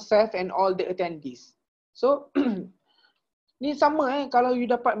introduce yourself and all the attendees. So ni sama kalau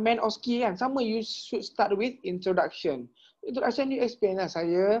you dapat man or ski kan, sama you should start with introduction. Introduction you explain lah,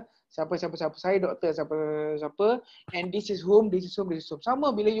 saya siapa, saya doktor siapa, and this is whom.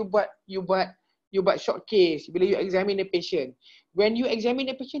 Sama bila you buat short case, bila you examine the patient. When you examine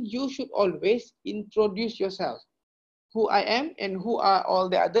the patient, you should always introduce yourself. Who I am and who are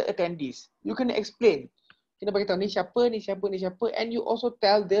all the other attendees. You can explain. Kita beritahu ni siapa, and you also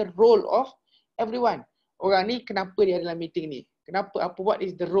tell the role of everyone. Orang ni kenapa dia dalam meeting ni? Kenapa, what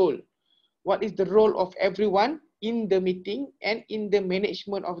is the role? What is the role of everyone in the meeting and in the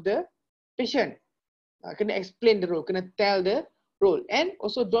management of the patient? Kena explain the role, kena tell the role. And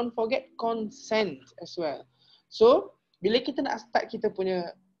also don't forget consent as well. So, bila kita nak start kita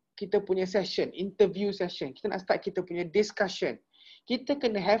punya session, interview session, kita nak start kita punya discussion, kita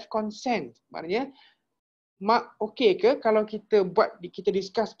kena have consent. Maknanya, mak okey ke kalau kita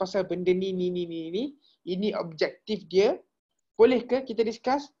discuss pasal benda ni, ini objektif dia, boleh ke kita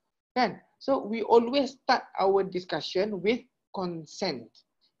discuss? Kan? So we always start our discussion with consent.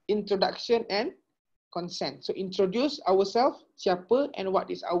 Introduction and consent. So introduce ourselves, siapa and what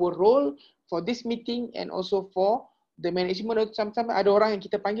is our role for this meeting and also for the management. Sometimes ada orang yang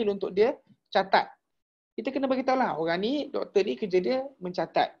kita panggil untuk dia catat. Kita kena bagi tahu lah, orang ni, doktor ni kerja dia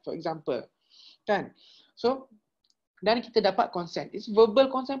mencatat, for example. Kan? So, dan kita dapat consent. It's verbal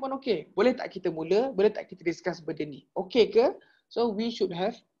consent pun okey. Boleh tak kita mula? Boleh tak kita discuss benda ni? Okey ke? So, we should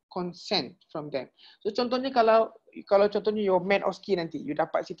have consent from them. So, contohnya kalau contohnya your man or ski nanti, you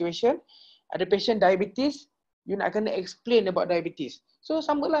dapat situation, ada patient diabetes, You nak kena explain about diabetes. So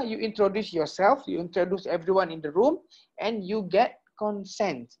samalah, you introduce yourself, you introduce everyone in the room and you get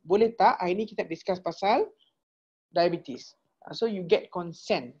consent. Boleh tak hari ni kita discuss pasal diabetes. So you get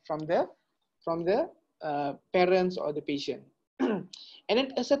consent from the parents or the patient. And then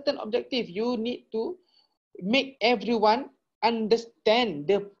a certain objective, you need to make everyone understand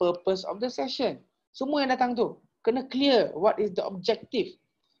the purpose of the session. Semua yang datang tu kena clear what is the objective.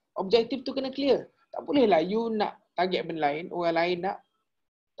 Objektif tu kena clear. Tak boleh lah you nak target benda lain, orang lain nak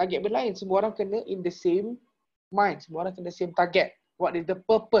target benda lain. Semua orang kena in the same mind. Semua orang kena same target. What is the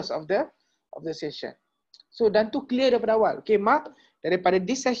purpose of the session. So dan tu clear daripada awal. Okay Mak, daripada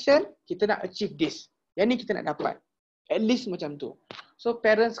this session kita nak achieve this. Yang ni kita nak dapat. At least macam tu. So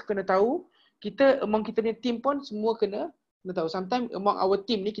parents kena tahu, kita among kita ni team pun semua kena tahu. Sometimes among our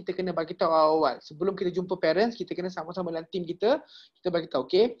team ni kita kena bagi tahu awal. Sebelum kita jumpa parents, kita kena sama-sama dalam team kita bagi tahu,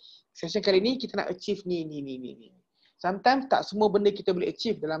 okay, session kali ni kita nak achieve ni. Sometimes tak semua benda kita boleh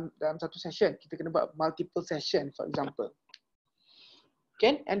achieve dalam satu session. Kita kena buat multiple session for example.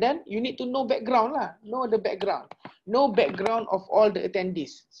 Okay, and then you need to know background lah. Know the background. Know background of all the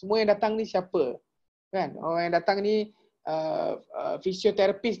attendees. Semua yang datang ni siapa? Kan? Orang yang datang ni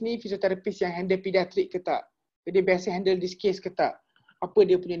fisioterapis yang handle pediatric ke tak? Dia biasa handle this case ke tak? Apa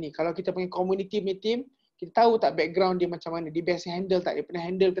dia punya ni? Kalau kita panggil community punya team, kita tahu tak background dia macam mana? Dia biasa handle tak? Dia pernah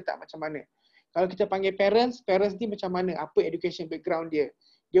handle ke tak macam mana? Kalau kita panggil parents ni macam mana? Apa education background dia?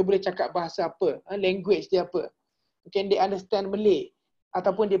 Dia boleh cakap bahasa apa? Language dia apa? Can they understand Malay?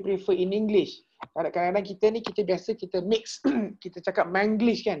 Ataupun dia prefer in English? Kadang-kadang kita biasa kita mix, kita cakap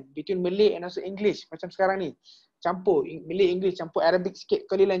Manglish kan, between Malay and also English. Macam sekarang ni, campur Malay, English, campur Arabic sikit,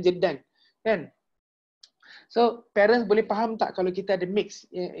 kalilan Jeddan kan. So parents boleh faham tak kalau kita ada mix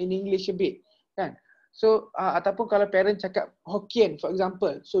in English a bit kan. So ataupun kalau parents cakap Hokkien for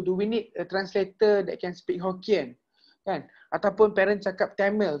example, so do we need a translator that can speak Hokkien kan. Ataupun parents cakap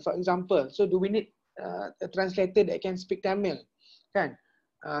Tamil for example, so do we need a translator that can speak Tamil kan.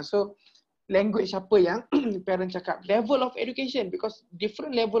 So language apa yang parent cakap, level of education, because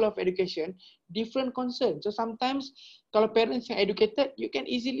different level of education, different concern. So sometimes kalau parents yang educated, you can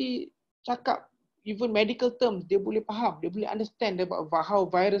easily cakap even medical terms, dia boleh faham, dia boleh understand about how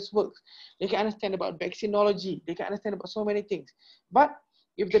virus works, they can understand about vaccinology, they can understand about so many things. But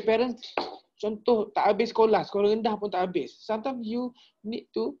if the parents, contoh tak habis sekolah rendah pun tak habis, sometimes you need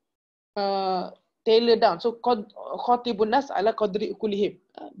to tailor down. So khatibun nas ala qadri ukulihim,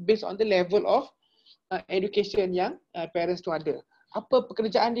 based on the level of education yang parents tu ada. Apa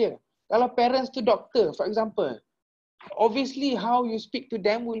pekerjaan dia? Kalau parents tu doktor for example, obviously how you speak to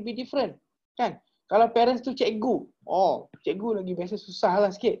them will be different kan. Kalau parents tu cikgu, cikgu lagi biasa susah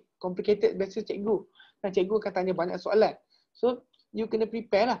lah sikit, complicated biasa cikgu kan, cikgu akan tanya banyak soalan. So you kena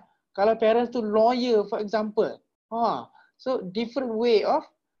prepare lah. Kalau parents tu lawyer for example, so different way of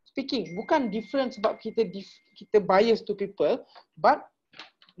speaking. Bukan different sebab kita bias to people, but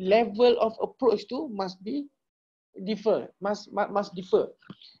level of approach tu must differ.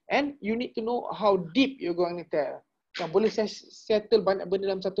 And you need to know how deep you're going to tell. Boleh settle banyak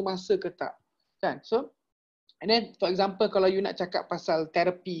benda dalam satu masa ke tak? Kan? So, and then for example kalau you nak cakap pasal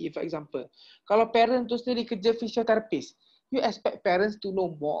therapy for example, kalau parent tu sendiri kerja physiotherapist, you expect parents to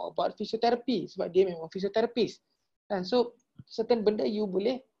know more about physiotherapy sebab dia memang physiotherapist. Kan? So, certain benda you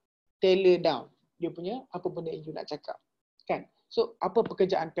boleh tailor down dia punya apa benda yang you nak cakap kan. So apa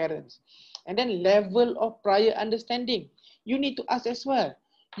pekerjaan parents, and then level of prior understanding you need to ask as well.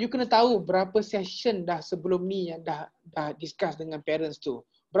 You kena tahu berapa session dah sebelum ni yang dah discuss dengan parents tu,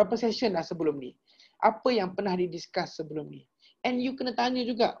 berapa session dah sebelum ni, apa yang pernah didiscuss sebelum ni. And you kena tanya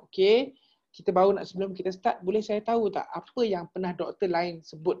juga, okay, kita baru nak sebelum kita start, boleh saya tahu tak apa yang pernah doktor lain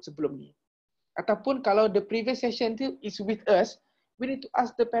sebut sebelum ni? Ataupun kalau the previous session tu is with us, we need to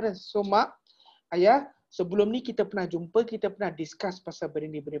ask the parents. So mak, ayah, sebelum ni kita pernah jumpa, kita pernah discuss pasal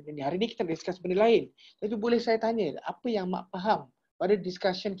benda ni. Hari ni kita discuss benda lain. Tapi boleh saya tanya, apa yang mak faham pada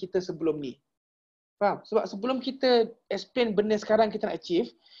discussion kita sebelum ni? Faham? Sebab sebelum kita explain benda sekarang kita nak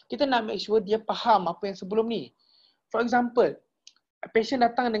achieve, kita nak make sure dia faham apa yang sebelum ni. For example, patient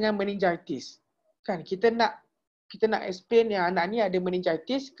datang dengan meningitis. Kan, kita nak explain yang anak ni ada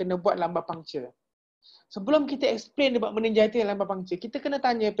meningitis, kena buat lumbar puncture. Sebelum kita explain about meningitis dan lumbar puncture, kita kena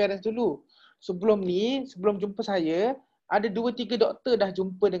tanya parents dulu. Sebelum jumpa saya, ada 2-3 doktor dah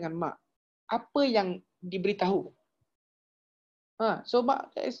jumpa dengan mak. Apa yang diberitahu? So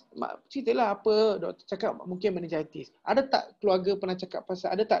mak ceritalah apa doktor cakap mungkin meningitis. Ada tak keluarga pernah cakap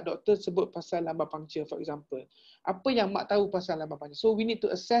pasal, ada tak doktor sebut pasal lumbar puncture for example? Apa yang mak tahu pasal lumbar puncture? So we need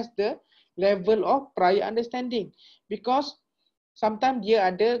to assess the level of prior understanding. Because sometimes dia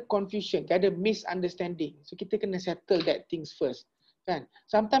ada confusion, dia ada misunderstanding. So kita kena settle that things first. Kan?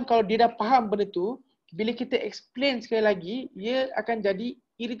 Sometimes kalau dia dah faham benda tu, bila kita explain sekali lagi, dia akan jadi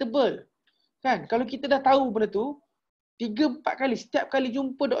irritable. Kan? Kalau kita dah tahu benda tu, 3-4 kali, setiap kali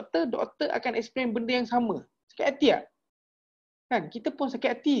jumpa doktor, doktor akan explain benda yang sama. Sakit hati tak? Kan? Kita pun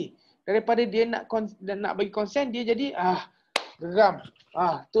sakit hati. Daripada dia nak bagi consent, dia jadi geram.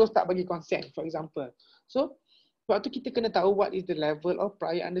 Terus tak bagi consent, for example. So, sebab tu kita kena tahu what is the level of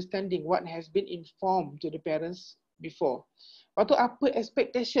prior understanding, what has been informed to the parents before. Lepas tu apa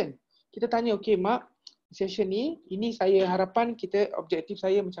expectation? Kita tanya, okay mak, session ni, ini saya harapan kita, objektif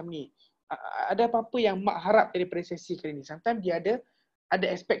saya macam ni. Ada apa-apa yang mak harap daripada sesi kali ni? Sometimes dia ada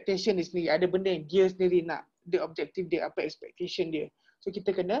expectation dia sendiri, ada benda yang dia sendiri nak, dia objektif dia, apa expectation dia. So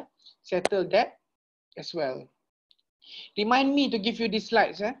kita kena settle that as well. Remind me to give you these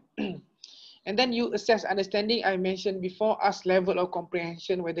slides. And then you assess understanding. I mentioned before, ask level of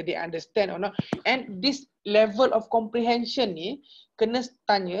comprehension whether they understand or not. And this level of comprehension ni kena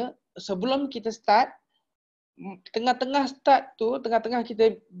tanya sebelum kita start, tengah-tengah start tu, tengah-tengah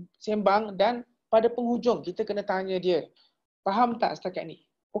kita sembang dan pada penghujung kita kena tanya dia. Faham tak setakat ni?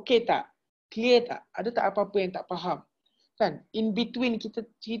 Okay tak? Clear tak? Ada tak apa-apa yang tak faham? Kan? In between kita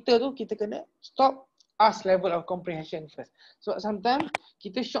cerita tu, kita kena stop, ask level of comprehension first. So sometimes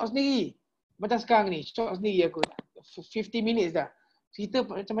kita shock sendiri. Macam sekarang ni, shock sendiri aku. 50 minutes dah. Cerita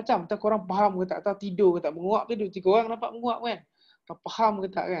macam-macam. Tak korang faham ke tak? Tahu tidur ke tak? Menguap ke? 3 orang nampak menguap kan? Tak faham ke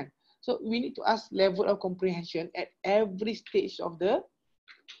tak kan? So we need to ask level of comprehension at every stage of the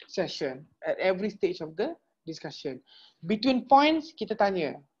session. At every stage of the discussion. Between points, kita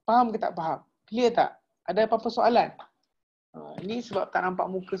tanya. Faham ke tak faham? Clear tak? Ada apa-apa soalan? Ini sebab tak nampak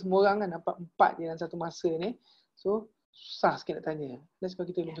muka semua orang kan. Nampak 4 je dalam satu masa ni. So, susah sikit nak tanya. That's sebab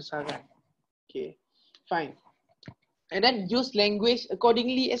kita belum besar kan. Okay, fine. And then use language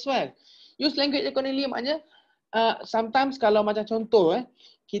accordingly as well. Use language accordingly maknanya sometimes kalau macam contoh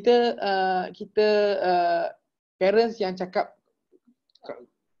kita parents yang cakap,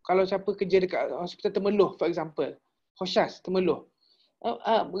 kalau siapa kerja dekat hospital Temeloh for example, Hoshas Temeloh,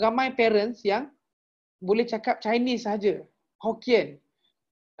 ramai parents yang boleh cakap Chinese saja, Hokkien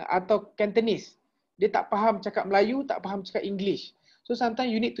atau Cantonese. Dia tak faham cakap Melayu, tak faham cakap English. So sometimes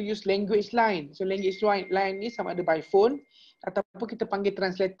you need to use language line. So language line ni sama ada by phone ataupun kita panggil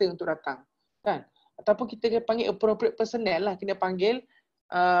translator untuk datang. Kan? Ataupun kita panggil appropriate personnel lah, kena panggil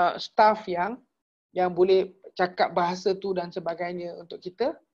staff yang boleh cakap bahasa tu dan sebagainya untuk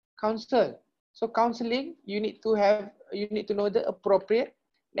kita counsel. So counselling, you need to know the appropriate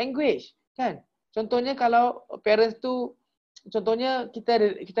language, kan? Contohnya kalau parents tu, contohnya kita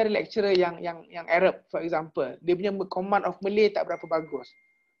ada lecturer yang Arab for example, dia punya command of Malay tak berapa bagus.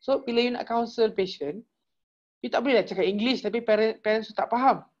 So bila you nak counsel patient, you tak boleh cakap English tapi parents tu tak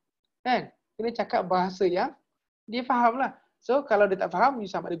faham, kan? Kena cakap bahasa yang dia faham lah. So kalau dia tak faham, you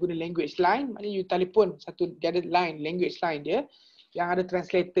sama ada guna language line, maknanya you telefon dia ada line, language line dia yang ada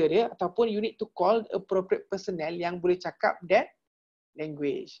translator dia, ataupun you need to call appropriate personnel yang boleh cakap that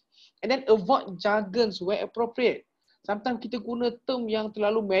language. And then avoid jargons where appropriate. Sometimes kita guna term yang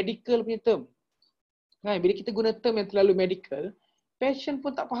terlalu medical punya term. Kan? Bila kita guna term yang terlalu medical, patient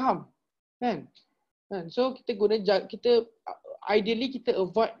pun tak faham. Kan? So ideally kita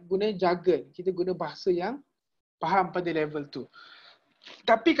avoid guna jargon. Kita guna bahasa yang faham pada level tu.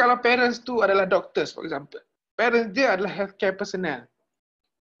 Tapi kalau parents tu adalah doctors for example, parents dia adalah healthcare personnel.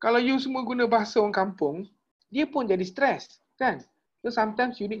 Kalau you semua guna bahasa orang kampung, dia pun jadi stress, kan? So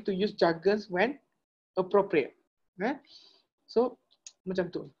sometimes you need to use jargons when appropriate. So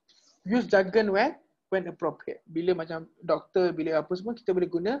macam tu. Use jargon when appropriate. Bila macam doktor, bila apa semua, kita boleh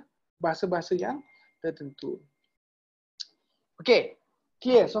guna bahasa-bahasa yang tertentu. Okay,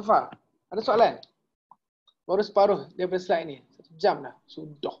 clear so far? Ada soalan? Baru separuh daripada slide ni. 1 jam dah.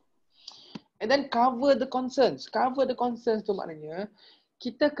 Sudah. And then cover the concerns. Cover the concerns tu maknanya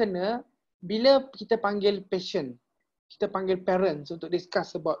kita kena, bila kita panggil patient, kita panggil parents untuk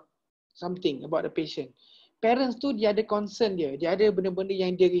discuss about something, about the patient. Parents tu dia ada concern dia. Dia ada benda-benda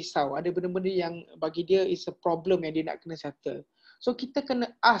yang dia risau. Ada benda-benda yang bagi dia is a problem yang dia nak kena settle. So kita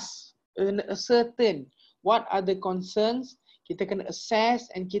kena ask, ascertain what are the concerns. Kita kena assess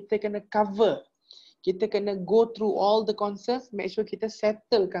and kita kena cover. Kita kena go through all the concerns, make sure kita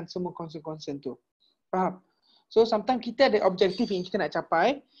settlekan semua concern-concern tu. Faham? So sometimes kita ada objektif yang kita nak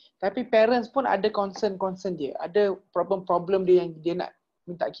capai, tapi parents pun ada concern-concern dia. Ada problem-problem dia yang dia nak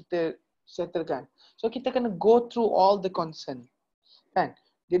minta kita settlekan. So kita kena go through all the concern. Kan?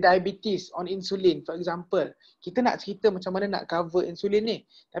 Dia diabetes on insulin for example. Kita nak cerita macam mana nak cover insulin ni.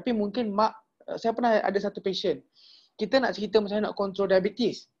 Tapi mungkin saya pernah ada satu patient. kita nak cerita macam mana nak control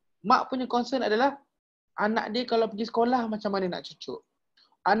diabetes. Mak punya concern adalah anak dia kalau pergi sekolah macam mana nak cucuk.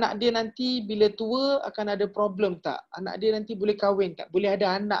 Anak dia nanti bila tua akan ada problem tak? Anak dia nanti boleh kahwin tak? Boleh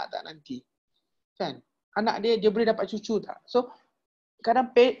ada anak tak nanti? Kan? Anak dia boleh dapat cucu tak? So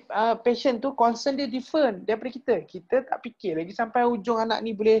kadang patient tu concern dia different daripada kita. Kita tak fikir lagi sampai ujung anak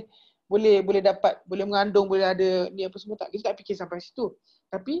ni boleh dapat, boleh mengandung, boleh ada ni apa semua tak. Kita tak fikir sampai situ.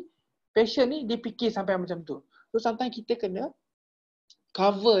 Tapi patient ni dia fikir sampai macam tu. So sometimes kita kena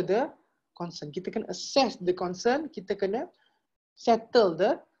cover the concern. Kita kena assess the concern, kita kena settle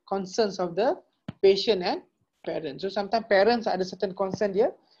the concerns of the patient and parent. So sometimes parents ada certain concern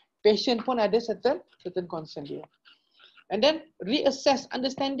dia, patient pun ada certain concern dia. And then reassess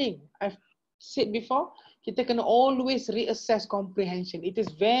understanding. I've said before, kita kena always reassess comprehension. It is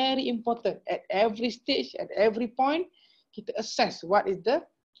very important at every stage, at every point, kita assess what is the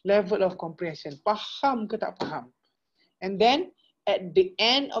level of comprehension. Faham ke tak faham? And then at the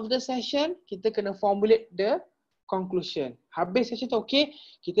end of the session, kita kena formulate the conclusion. Habis session tu, okay,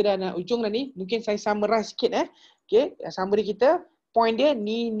 kita dah nak ujung dah ni. Mungkin saya summarize sikit Okay, summary kita, point dia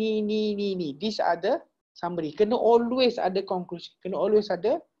ni. These are the summary. Kena always ada conclusion. Kena always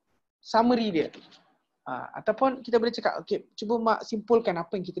ada summary dia. Ataupun kita boleh cakap, okay, cuba mak simpulkan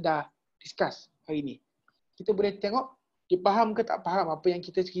apa yang kita dah discuss hari ni. Kita boleh tengok, dia faham ke tak faham apa yang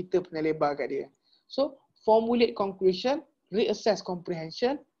kita cerita pernah lebar kat dia. So, formulate conclusion, reassess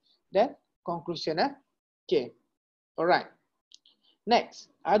comprehension, dan conclusion. Okay. Alright. Next,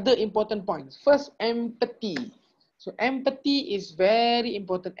 other important points. First, empathy. So empathy is very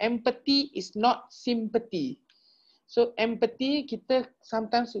important. Empathy is not sympathy. So empathy, kita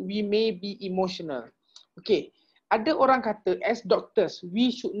sometimes we may be emotional. Okay. Ada orang kata as doctors,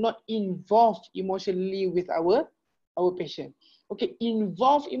 we should not involve emotionally with our patient. Okay,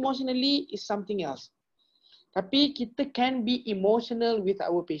 involve emotionally is something else. Tapi kita can be emotional with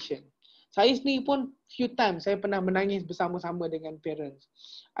our patient. Saya sendiri pun few times saya pernah menangis bersama-sama dengan parents.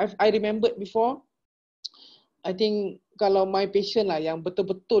 I remembered before, I think kalau my patient lah yang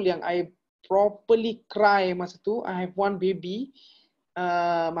betul-betul yang I properly cry masa tu, I have one baby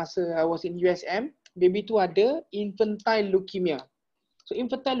masa I was in USM, baby tu ada infantile leukemia. So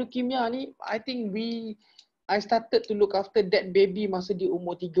infantile leukemia ni, I think I started to look after that baby masa dia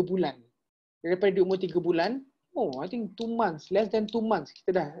umur 3 bulan. Daripada dia umur 3 bulan, I think 2 months, less than 2 months, kita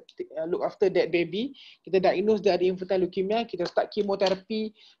dah look after that baby. Kita diagnose dia ada infantile leukemia, kita start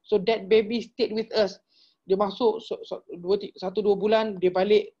chemotherapy. So that baby stayed with us. Dia masuk 1-2 bulan, dia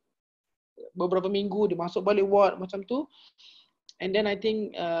balik beberapa minggu, dia masuk balik ward macam tu. And then I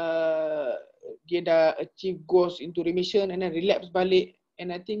think dia dah achieve goes into remission and then relapse balik.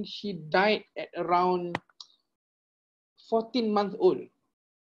 And I think she died at around 14 months old.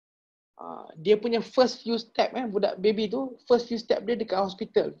 Dia punya first few step budak baby tu, first few step dia dekat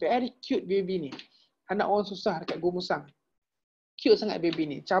hospital. Very cute baby ni. Anak orang susah dekat Gua Musang. Cute sangat baby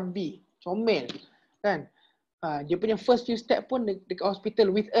ni, chubby, comel kan. Dia punya first few step pun dekat hospital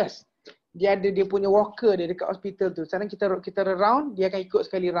with us. Dia ada dia punya walker dia dekat hospital tu. Sekarang kita round, dia akan ikut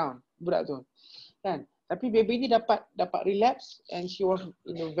sekali round budak tu. Kan? Tapi baby ni dapat relapse and she was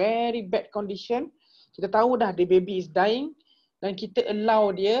in a very bad condition. Kita tahu dah the baby is dying dan kita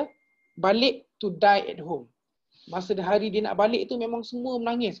allow dia balik to die at home. Masa hari dia nak balik tu memang semua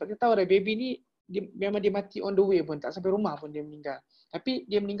menangis. Sebab kita tahu dah baby ni memang dia mati on the way pun, tak sampai rumah pun dia meninggal. Tapi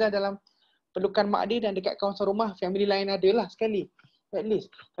dia meninggal dalam pelukan mak dia dan dekat kawasan rumah, family lain ada lah sekali. At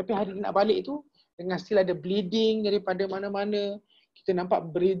least. Tapi hari dia nak balik tu dengan still ada bleeding daripada mana-mana. Kita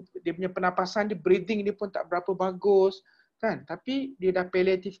nampak dia punya pernafasan dia, breathing dia pun tak berapa bagus kan. Tapi dia dah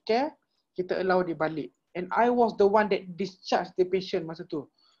palliative care, kita allow dia balik. And I was the one that discharged the patient masa tu.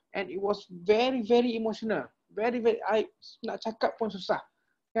 And it was very, very emotional. Very, I nak cakap pun susah.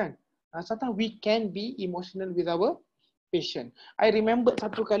 Kan? Sometimes we can be emotional with our patient. I remember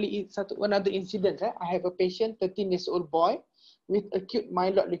another incident. I have a patient, 13 years old boy with acute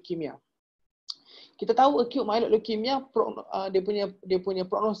myeloid leukemia. Kita tahu acute myeloid leukemia, dia punya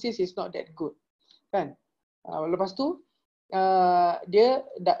prognosis is not that good. Kan? Lepas tu, dia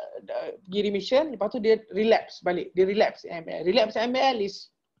pergi remission, lepas tu dia relapse balik. Dia relapse ML. Relapse ML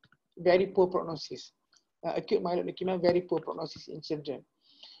is very poor prognosis. Acute myeloid leukemia, very poor prognosis in children.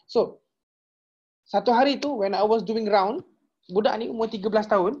 So, satu hari tu when I was doing round, budak ni umur 13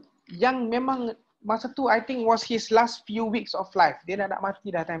 tahun yang memang masa tu I think was his last few weeks of life. Dia nak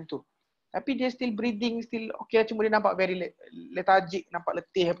mati dah time tu. Tapi dia still breathing, still okay, cuma dia nampak very lethargic, nampak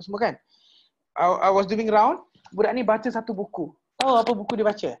letih apa semua kan. I was doing round, budak ni baca satu buku. Tahu apa buku dia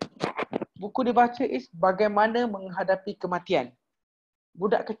baca? Buku dia baca is Bagaimana Menghadapi Kematian.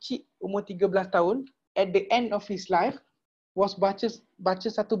 Budak kecil umur 13 tahun at the end of his life was baca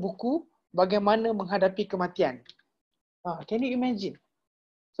satu buku bagaimana menghadapi kematian. Can you imagine?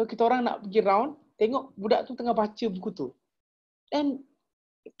 So kita orang nak pergi round, tengok budak tu tengah baca buku tu. And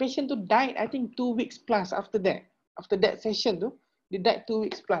patient tu died I think 2 weeks plus after that. After that session tu, they died 2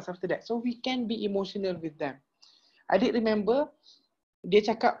 weeks plus after that. So we can be emotional with them. I did remember, dia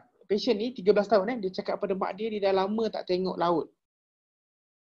cakap, patient ni 13 tahun dia cakap pada mak dia dah lama tak tengok laut.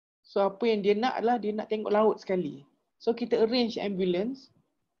 So apa yang dia nak adalah dia nak tengok laut sekali. So kita arrange ambulance,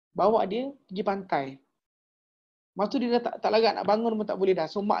 bawa dia pergi pantai. Lepas tu dia dah tak larat nak bangun pun tak boleh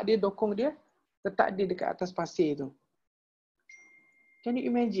dah. So mak dia dokong dia, letak dia dekat atas pasir tu. Can you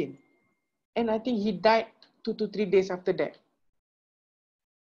imagine? And I think he died 2 to 3 days after that.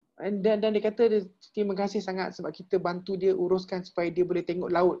 And dan dia kata dia terima kasih sangat sebab kita bantu dia uruskan supaya dia boleh tengok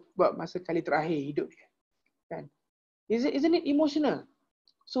laut buat masa kali terakhir hidup dia. Kan? Isn't it emotional?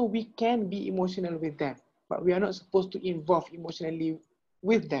 So we can be emotional with them, but we are not supposed to involve emotionally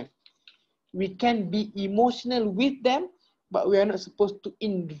with them. We can be emotional with them, but we are not supposed to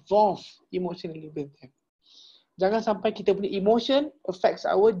involve emotionally with them. Jangan sampai kita punya emotion affects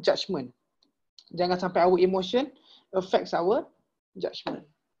our judgment. Jangan sampai our emotion affects our judgment.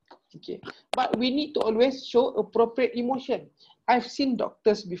 Okay. But we need to always show appropriate emotion. I've seen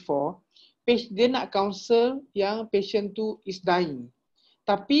doctors before, dia nak counsel yang patient tu is dying.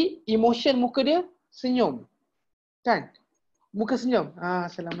 Tapi emotion muka dia senyum. Kan? Muka senyum.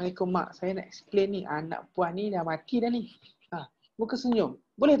 Assalamualaikum mak, saya nak explain ni, anak puan ni dah mati dah ni. Muka senyum.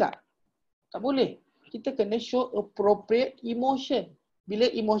 Boleh tak? Tak boleh. Kita kena show appropriate emotion. Bila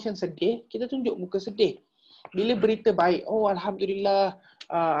emotion sedih, kita tunjuk muka sedih. Bila berita baik, oh alhamdulillah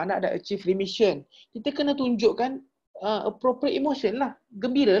anak dah achieve remission, kita kena tunjukkan appropriate emotion lah,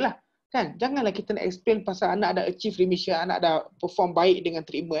 gembira lah. Kan? Janganlah kita nak explain pasal anak dah achieve remission, anak dah perform baik dengan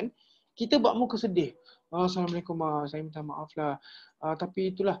treatment, kita buat muka sedih. Assalamualaikum mak, saya minta maaf lah.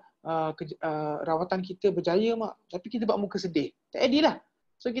 Tapi itulah rawatan kita berjaya mak. Tapi kita buat muka sedih. Tak adil lah.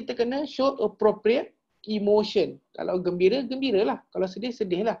 So kita kena show appropriate emotion. Kalau gembira, gembira lah. Kalau sedih,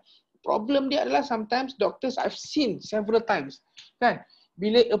 sedih lah. Problem dia adalah sometimes doctors I've seen several times. Kan?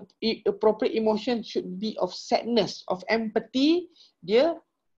 Bila appropriate emotion should be of sadness, of empathy, dia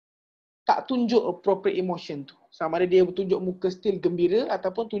tak tunjuk appropriate emotion tu. Sama ada dia tunjuk muka still gembira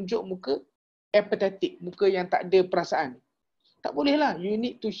ataupun tunjuk muka apathetic, muka yang tak ada perasaan. Tak boleh lah. You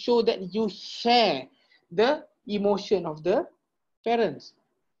need to show that you share the emotion of the parents,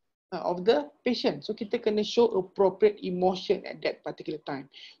 of the patient. So kita kena show appropriate emotion at that particular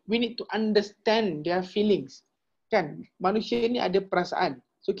time. We need to understand their feelings. Kan? Manusia ni ada perasaan.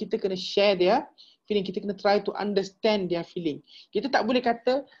 So kita kena share their feeling. Kita kena try to understand their feeling. Kita tak boleh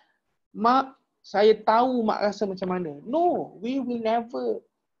kata, mak, saya tahu mak rasa macam mana. No, we will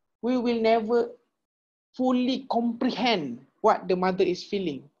never fully comprehend what the mother is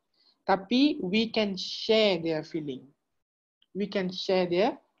feeling. Tapi we can share their feeling. We can share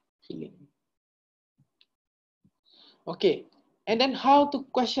their feeling. Okay. And then how to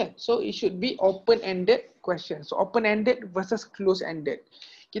question? So it should be open-ended question. So open-ended versus close-ended.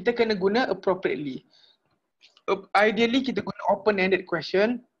 Kita kena guna appropriately. Ideally kita guna open-ended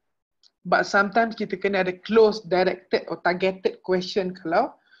question. But sometimes kita kena ada close, directed or targeted question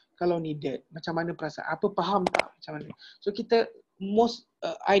kalau needed. Macam mana perasaan? Apa faham tak? Macam mana? So kita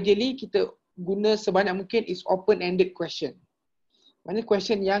ideally kita guna sebanyak mungkin is open-ended question. Maksudnya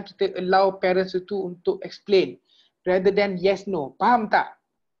question yang kita allow parents itu untuk explain rather than yes no. Faham tak?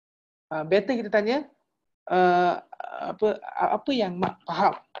 Better kita tanya apa yang mak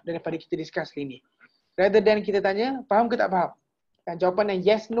faham daripada kita discuss hari ni. Rather than kita tanya faham ke tak faham. Dan jawapan yang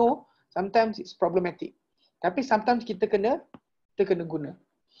yes no sometimes it's problematic. Tapi sometimes kita kena guna.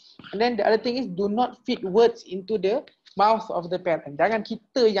 And then the other thing is do not feed words into the mouth of the parent. Jangan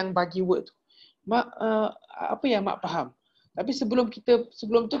kita yang bagi word tu. Mak apa yang mak faham? Tapi sebelum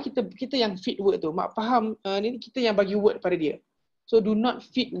tu kita yang feed word tu. Mak faham ni kita yang bagi word pada dia. So do not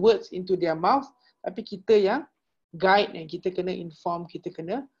feed words into their mouth, tapi kita yang guide dan kita kena inform, kita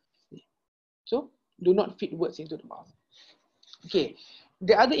kena. So do not feed words into the mouth. Okay.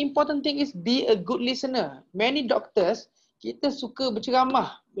 The other important thing is be a good listener. Many doctors kita suka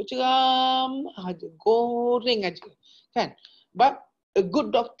berceramah aja, goreng aja, kan? But a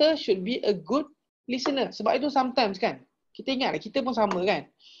good doctor should be a good listener. Sebab itu sometimes kan, kita ingat kita pun sama kan,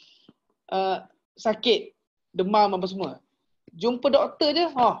 sakit, demam apa semua, jumpa doktor je,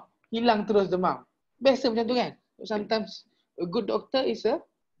 hilang terus demam. Biasa macam tu kan. Sometimes a good doctor is a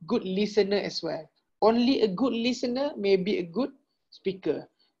good listener as well. Only a good listener may be a good speaker.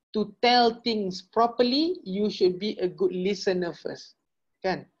 To tell things properly, you should be a good listener first.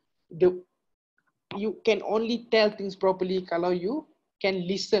 Kan? you can only tell things properly kalau you can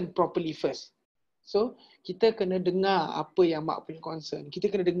listen properly first. So kita kena dengar apa yang mak punya concern. Kita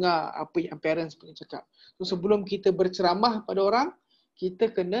kena dengar apa yang parents punya cakap. So sebelum kita berceramah pada orang,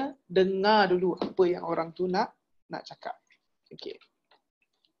 kita kena dengar dulu apa yang orang tu nak cakap. Okay.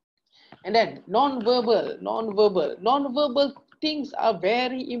 And then non-verbal things are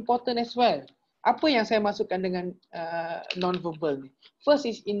very important as well. Apa yang saya masukkan dengan non-verbal ni? First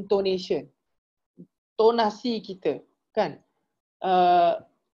is intonation. Tonasi kita, kan?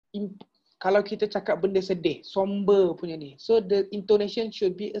 Kalau kita cakap benda sedih, somber punya ni. So the intonation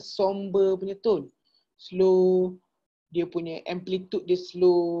should be a somber punya tone. Slow, dia punya amplitude dia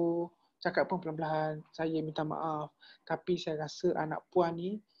slow. Cakap pun pelan-pelan, saya minta maaf. Tapi saya rasa anak puan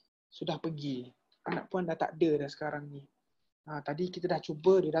ni sudah pergi. Anak puan dah tak ada dah sekarang ni. Tadi kita dah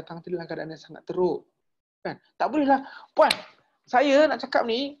cuba, dia datang tu dalam keadaan yang sangat teruk. Kan? Tak boleh lah. Puan, saya nak cakap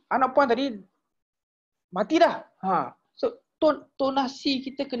ni, anak puan tadi mati dah. So tonasi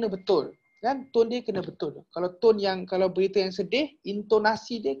kita kena betul. Kan? Tone dia kena betul. Kalau berita yang sedih,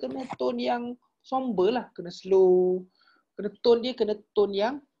 intonasi dia kena tone yang somber lah. Kena slow. Tone dia kena tone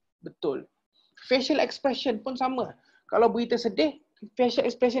yang betul. Facial expression pun sama. Kalau berita sedih, facial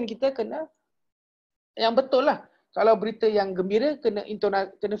expression kita kena yang betul lah. Kalau berita yang gembira,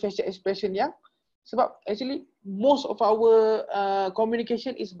 kena facial expression yang, sebab actually most of our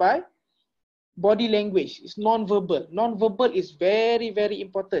communication is by body language. It's non-verbal. Non-verbal is very, very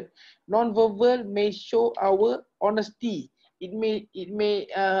important. Non-verbal may show our honesty. It may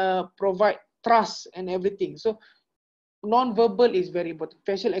provide trust and everything. So non-verbal is very important.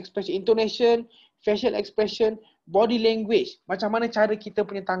 Facial expression, intonation, facial expression, body language. Macam mana cara kita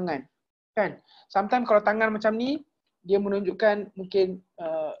punya tangan. Kan? Sometimes kalau tangan macam ni, dia menunjukkan mungkin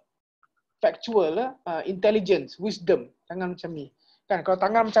factual, intelligence, wisdom. Tangan macam ni. Kan, kalau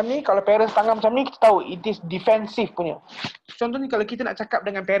tangan macam ni, kalau parents tangan macam ni, kita tahu it is defensive punya. Contohnya kalau kita nak cakap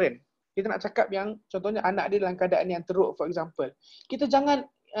dengan parent, kita nak cakap yang contohnya anak dia dalam keadaan yang teruk, for example. Kita jangan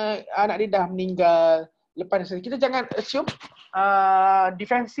anak dia dah meninggal, lepas dia, kita jangan assume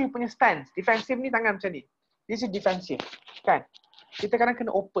defensive punya stance. Defensive ni tangan macam ni. This is defensive. Kan? Kita kadang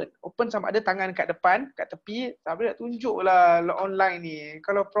kena open. Open sama ada tangan kat depan, kat tepi, tak boleh nak tunjuk lah online ni.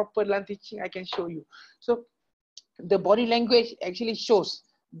 Kalau proper dalam teaching, I can show you. So, the body language actually shows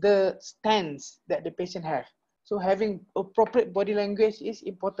the stance that the patient have. So having appropriate body language is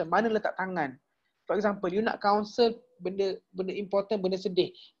important. Mana letak tangan? For example, you nak counsel benda important, benda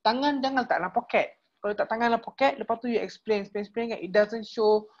sedih. Tangan jangan letak dalam poket. Kalau letak tangan dalam poket, lepas tu you explain kan, it doesn't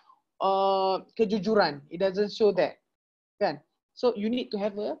show kejujuran. It doesn't show that. Kan? So you need to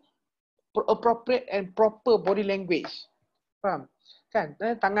have a appropriate and proper body language. Faham? Kan?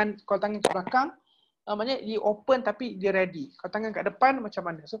 Tangan, kalau tangan ke belakang, maknanya dia open tapi dia ready. Kalau tangan kat depan macam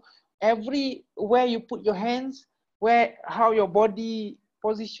mana? So everywhere you put your hands, how your body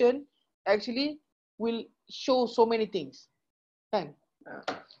position actually will show so many things. Kan?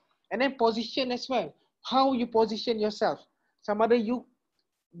 And then position as well. How you position yourself. Sama ada you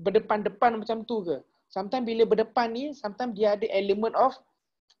berdepan-depan macam tu ke? Sometimes bila berdepan ni, sometimes dia ada element of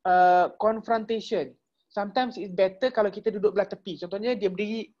confrontation. Sometimes it's better kalau kita duduk belah tepi. Contohnya dia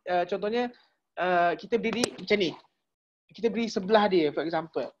berdiri, kita berdiri macam ni. Kita berdiri sebelah dia, for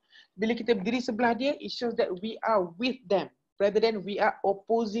example. Bila kita berdiri sebelah dia, it shows that we are with them rather than we are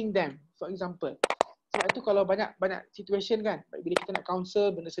opposing them, for example. Sebab itu kalau banyak situation kan, bila kita nak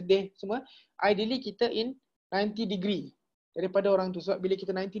counsel, benda sedih semua, ideally kita in 90 degree daripada orang tu. Sebab bila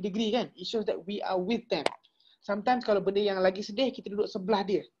kita 90 degree kan, it shows that we are with them. Sometimes kalau benda yang lagi sedih, kita duduk sebelah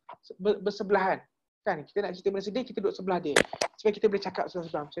dia, bersebelahan. Kan, kita nak cerita benda sedih, kita duduk sebelah dia. Supaya kita boleh cakap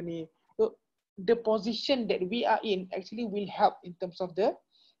sebelah-sebelah macam ni. So, the position that we are in actually will help in terms of the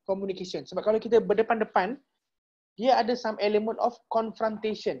communication. Sebab kalau kita berdepan-depan, dia ada some element of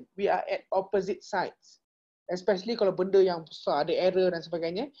confrontation. We are at opposite sides. Especially kalau benda yang besar, ada error dan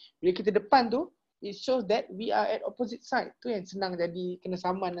sebagainya. Bila kita depan tu, it shows that we are at opposite side. Tu yang senang jadi kena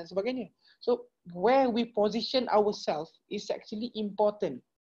saman dan sebagainya. So, where we position ourselves is actually important.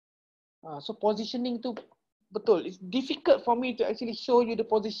 So, positioning tu betul. It's difficult for me to actually show you the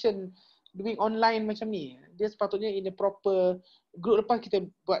position doing online macam ni. Dia sepatutnya in a proper group, lepas kita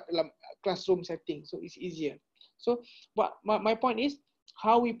buat dalam classroom setting. So, it's easier. So, my point is,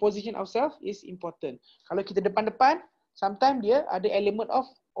 how we position ourselves is important. Kalau kita depan-depan, sometimes dia ada element of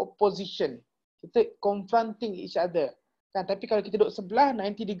opposition. Kita confronting each other. Kan? Tapi kalau kita duduk sebelah,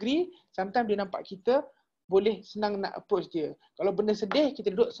 90 degree, sometimes dia nampak kita boleh senang nak approach dia. Kalau benda sedih,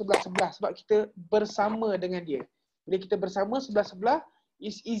 kita duduk sebelah-sebelah sebab kita bersama dengan dia. Bila kita bersama sebelah-sebelah,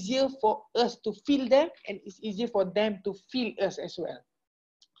 it's easier for us to feel them and it's easier for them to feel us as well.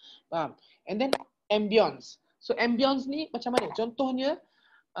 Faham? And then ambience. So ambience ni macam mana? Contohnya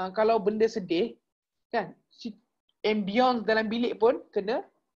kalau benda sedih kan, ambience dalam bilik pun kena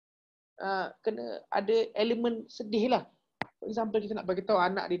ada elemen sedih lah. For example, kita nak bagi tahu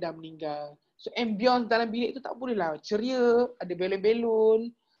anak dia dah meninggal. So ambience dalam bilik tu tak boleh lah ceria, ada belon-belon,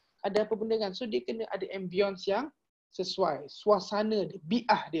 ada apa benda kan. So dia kena ada ambience yang sesuai, suasana dia,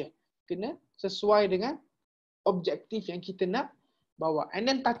 bi'ah dia kena sesuai dengan objektif yang kita nak bawa. And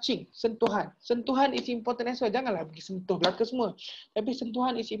then touching, sentuhan. Sentuhan is important as well. Janganlah pergi sentuh belaka semua. Tapi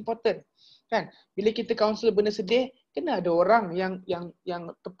sentuhan is important. Kan? Bila kita counsel benda sedih, kena ada orang yang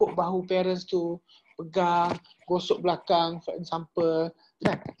tepuk bahu parents tu, pegang, gosok belakang for example.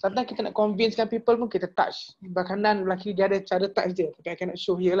 Kan? Sometimes kita nak convincekan people pun kita touch. Belah kanan, belah kiri dia ada cara touch dia. Tapi I cannot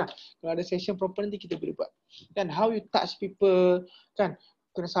show here lah. Kalau ada session proper nanti kita boleh buat. Kan? How you touch people. Kan?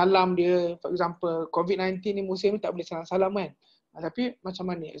 Kena salam dia. For example, COVID-19 ni musim ni tak boleh salam-salam kan. Tapi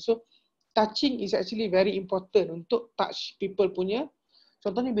macam mana? So, touching is actually very important untuk touch people punya.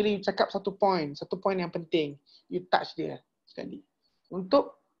 Contohnya bila you cakap satu point yang penting, you touch dia sekali.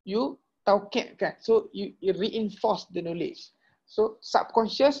 Untuk you taukid kan. So, you reinforce the knowledge. So,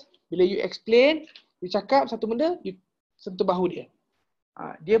 subconscious, bila you explain, you cakap satu benda, you sentuh bahu dia.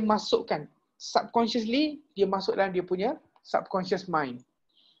 Dia masukkan, subconsciously, dia masuk dalam dia punya subconscious mind.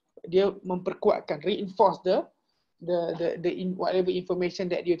 Dia memperkuatkan, reinforce the whatever information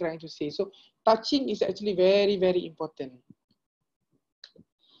that you're trying to say. So touching is actually very, very important.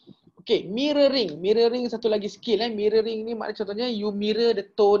 Okay, mirroring. Mirroring satu lagi skill. Mirroring ni maknanya contohnya you mirror the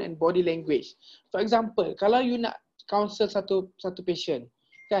tone and body language. For example, kalau you nak counsel satu patient,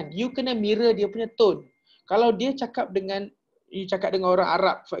 kan, you kena mirror dia punya tone. Kalau dia cakap dengan, you cakap dengan orang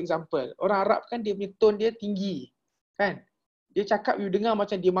Arab for example. Orang Arab kan dia punya tone dia tinggi. Kan? Dia cakap you dengar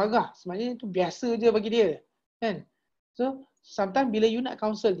macam dia marah. Sebenarnya itu biasa je bagi dia. Kan? So, sometimes bila you nak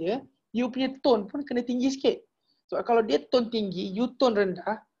counsel dia, you punya tone pun kena tinggi sikit. So, kalau dia tone tinggi, you tone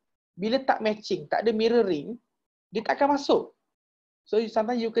rendah, bila tak matching, tak ada mirroring, dia tak akan masuk. So,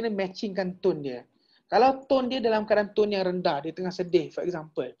 sometimes you kena matchingkan tone dia. Kalau tone dia dalam keadaan tone yang rendah, dia tengah sedih, for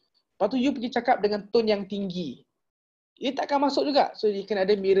example. Lepas tu, you pergi cakap dengan tone yang tinggi. Dia tak akan masuk juga. So, you kena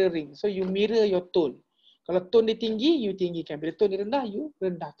ada mirroring. So, you mirror your tone. Kalau tone dia tinggi, you tinggikan. Bila tone dia rendah, you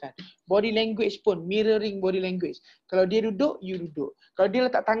rendahkan. Body language pun, mirroring body language. Kalau dia duduk, you duduk. Kalau dia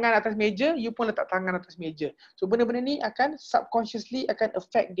letak tangan atas meja, you pun letak tangan atas meja. So benda-benda ni akan subconsciously akan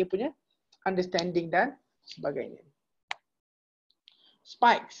affect dia punya understanding dan sebagainya.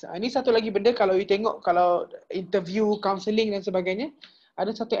 Spikes. Ini satu lagi benda kalau you tengok, kalau interview, counselling dan sebagainya,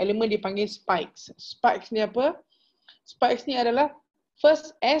 ada satu elemen dipanggil spikes. Spikes ni apa? Spikes ni adalah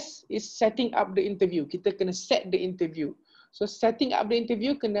first S is setting up the interview. Kita kena set the interview. So setting up the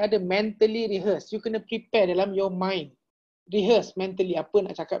interview kena ada mentally rehearse. You kena prepare dalam your mind. Rehearse mentally apa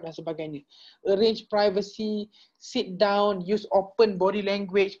nak cakap dan sebagainya. Arrange privacy, sit down, use open body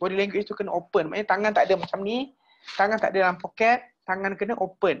language. Body language tu kena open. Maksudnya tangan tak ada macam ni, tangan tak ada dalam poket, tangan kena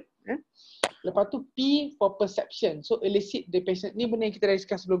open. Lepas tu P for perception. So elicit the patient. Ni benda yang kita dah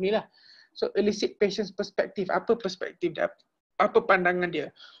discuss sebelum ni lah. So elicit patient's perspective. Apa perspektif dia? Apa pandangan dia,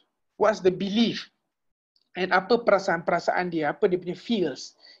 what's the belief, and apa perasaan-perasaan dia, apa dia punya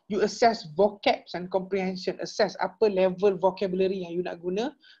feels. You assess vocabs and comprehension, assess apa level vocabulary yang you nak guna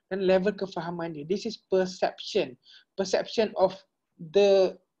dan level kefahaman dia. This is perception. Perception of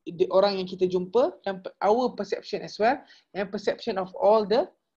the orang yang kita jumpa dan our perception as well, and perception of all the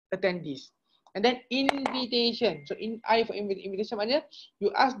attendees. And then invitation. So I for invitation maknanya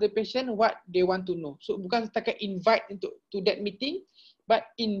you ask the patient what they want to know. So bukan setakat invite to that meeting,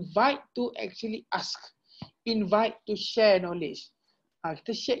 but invite to actually ask. Invite to share knowledge.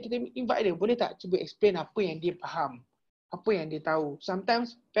 Kita invite dia. Boleh tak cuba explain apa yang dia faham? Apa yang dia tahu?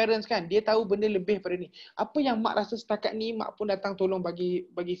 Sometimes parents kan, dia tahu benda lebih pada ni. Apa yang mak rasa setakat ni, mak pun datang tolong bagi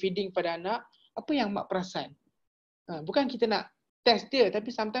feeding pada anak. Apa yang mak perasan? Bukan kita nak test dia,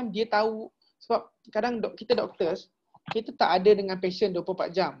 tapi sometimes dia tahu. Sebab kadang kita doctors, kita tak ada dengan patient 24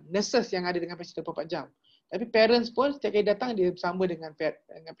 jam. Nurses yang ada dengan patient 24 jam. Tapi parents pun setiap kali datang dia bersama dengan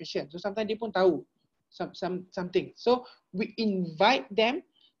patient. So sometimes dia pun tahu something. So we invite them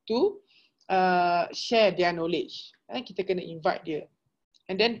to share their knowledge. Kita kena invite dia.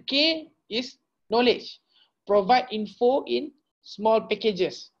 And then K is knowledge. Provide info in small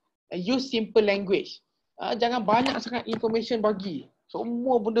packages. Use simple language. Jangan banyak sangat information bagi.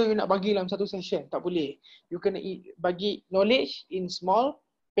 Semua benda you nak bagi dalam satu session. Tak boleh. You kena bagi knowledge in small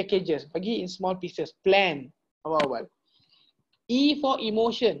packages. Bagi in small pieces. Plan awal-awal. E for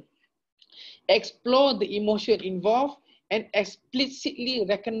emotion. Explore the emotion involved and explicitly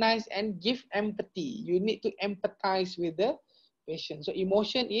recognize and give empathy. You need to empathize with the patient. So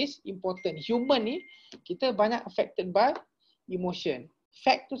emotion is important. Human ni kita banyak affected by emotion.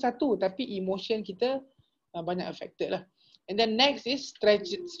 Fact tu satu tapi emotion kita banyak affected lah. And then next is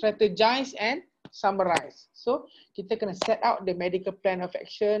strategize and summarize. So kita kena set out the medical plan of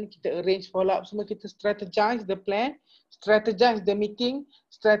action, kita arrange follow up semua, kita strategize the plan, strategize the meeting,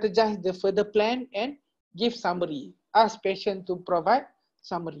 strategize the further plan and give summary. Ask patient to provide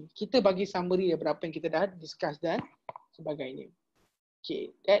summary. Kita bagi summary daripada apa yang kita dah discuss dan sebagainya.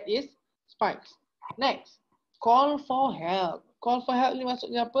 Okay, that is spikes. Next, call for help. Call for help ni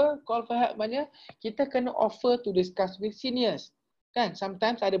maksudnya apa? Call for help maknanya kita kena offer to discuss with seniors. Kan?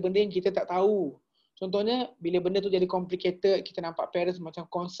 Sometimes ada benda yang kita tak tahu. Contohnya bila benda tu jadi complicated, kita nampak parents macam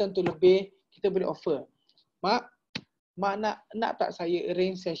concern tu lebih, kita boleh offer. Mak nak tak saya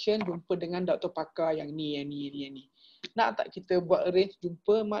arrange session jumpa dengan doktor pakar yang ni. Nak tak kita buat arrange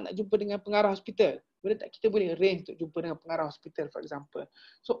jumpa, mak nak jumpa dengan pengarah hospital. Boleh tak kita boleh arrange untuk jumpa dengan pengarah hospital for example.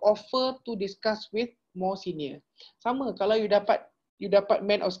 So offer to discuss with more senior. Sama kalau you dapat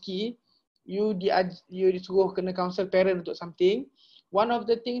man of ski, you disuruh kena counsel parent untuk something, one of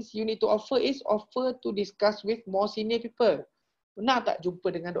the things you need to offer is offer to discuss with more senior people. Nak tak jumpa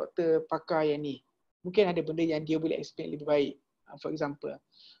dengan doktor pakar yang ni? Mungkin ada benda yang dia boleh explain lebih baik, for example.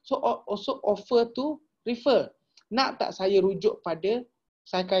 So also offer to refer. Nak tak saya rujuk pada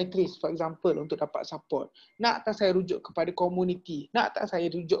psychiatrist for example untuk dapat support? Nak tak saya rujuk kepada community? Nak tak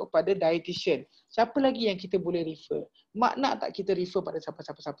saya rujuk kepada dietitian? Siapa lagi yang kita boleh refer? Mak nak tak kita refer pada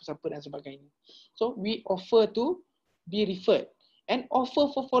siapa dan sebagainya. So we offer to be referred and offer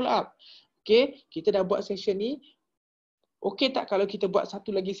for follow up. Okay, kita dah buat session ni. Okay tak kalau kita buat satu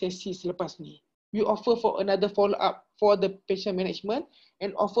lagi sesi selepas ni? We offer for another follow up for the patient management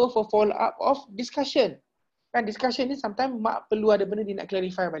and offer for follow up of discussion. Kan discussion ni sometimes mak perlu ada benda dia nak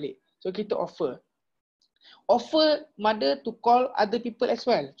clarify balik. So kita offer. Offer mother to call other people as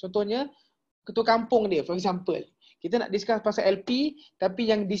well. Contohnya ketua kampung dia for example. Kita nak discuss pasal LP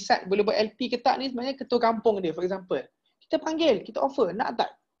tapi yang decide boleh buat LP ke tak ni sebenarnya ketua kampung dia for example. Kita panggil, kita offer. Nak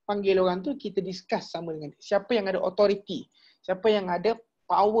tak panggil orang tu kita discuss sama dengan dia. Siapa yang ada authority, siapa yang ada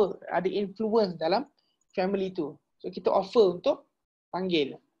power, ada influence dalam family tu. So kita offer untuk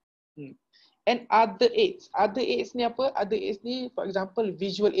panggil. And other aids. Other aids ni apa? Other aids ni for example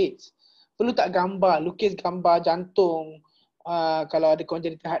visual aids. Perlu tak gambar, lukis gambar jantung, kalau ada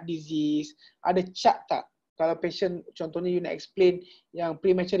congenital heart disease, ada chart tak? Kalau patient contohnya you nak explain yang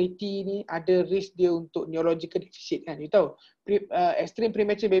prematurity ni ada risk dia untuk neurological deficit kan. You tahu, extreme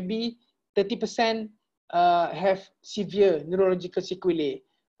premature baby 30% have severe neurological sequelae.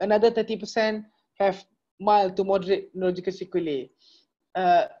 Another 30% have mild to moderate neurological sequelae.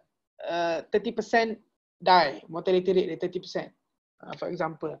 30% die, mortality rate dia 30%. For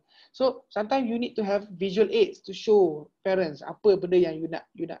example. So sometimes you need to have visual aids to show parents apa benda yang you nak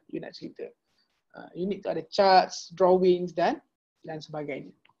cerita. You need to ada charts, drawings dan sebagainya.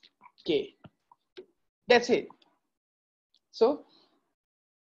 Okay. That's it. So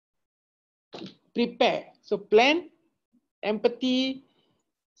prepare. So plan, empathy,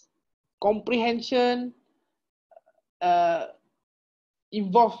 comprehension,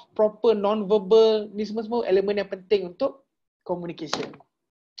 involve proper non-verbal, ni semua elemen yang penting untuk communication.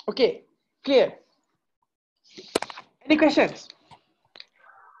 Okay, clear? Any questions?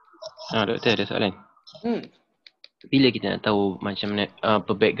 Doktor ada soalan. Bila kita nak tahu macam mana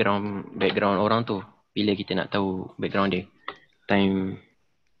apa background orang tu? Bila kita nak tahu background dia? Time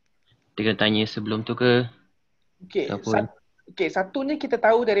dia kena tanya sebelum tu ke? Satunya kita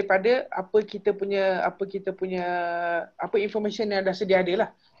tahu daripada apa information yang dah sedia ada lah.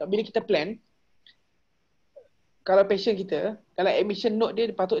 So, bila kita plan, kalau patient kita, kalau admission note dia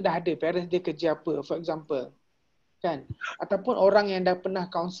patut dah ada parents dia kerja apa for example. Kan? Ataupun orang yang dah pernah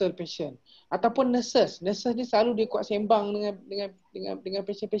counsel patient. Ataupun nurses. Nurses ni selalu dia kuat sembang dengan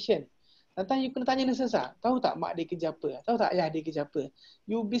patient-patient. Tentang you kena tanya nurses lah. Tahu tak mak dia kerja apa? Tahu tak ayah dia kerja apa?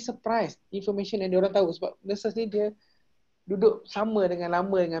 You'll be surprised information yang dia orang tahu. Sebab nurses ni dia duduk sama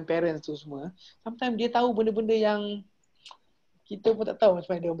lama dengan parents tu semua. Sometimes dia tahu benda-benda yang kita pun tak tahu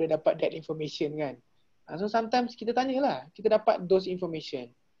macam mana dia boleh dapat that information kan. So sometimes kita tanyalah. Kita dapat those information.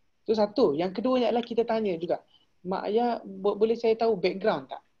 Itu satu. Yang keduanya adalah kita tanya juga. Mak ayah boleh saya tahu background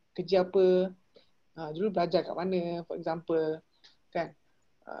tak? Kerja apa? Dulu belajar kat mana for example. Kan?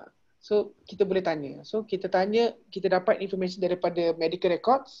 So kita boleh tanya. So kita tanya, kita dapat information daripada medical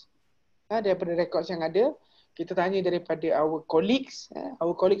records. Daripada records yang ada. Kita tanya daripada our colleagues.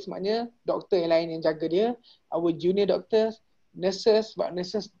 Our colleagues maknanya doktor yang lain yang jaga dia. Our junior doctors, nurses. Sebab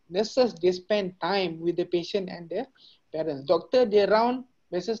nurses they spend time with the patient and the parents. Doktor dia round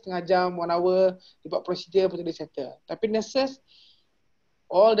biasa setengah jam, 1 hour, dia buat prosedur, lepas tu dia settle. Tapi nurses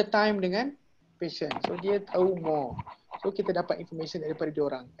all the time dengan patient. So dia tahu more. So kita dapat information daripada dia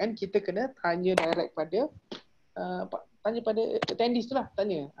orang. And kita kena tanya direct pada tanya pada attendees tu lah,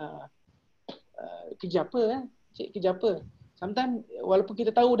 tanya kerja apa cik kerja apa. Sometimes walaupun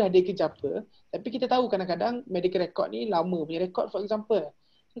kita tahu dah dia kerja apa, tapi kita tahu kadang-kadang medical record ni lama punya record for example.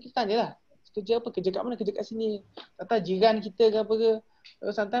 So kita tanyalah, kerja apa, kerja kat mana, kerja kat sini, kata jiran kita ke apa ke.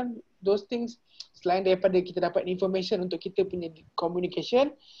 So sometimes those things, selain daripada kita dapat information untuk kita punya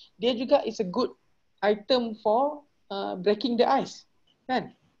communication, dia juga is a good item for breaking the ice,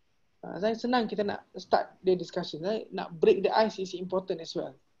 kan? Saya senang kita nak start the discussion, nak break the ice is important as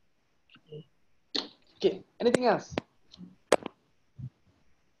well. Okay, anything else?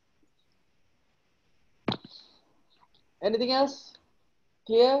 Anything else?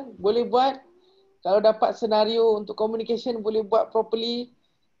 Clear? Boleh buat? Kalau dapat senario untuk communication, boleh buat properly,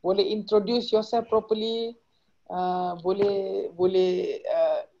 boleh introduce yourself properly, boleh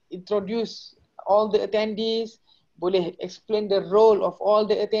introduce all the attendees, boleh explain the role of all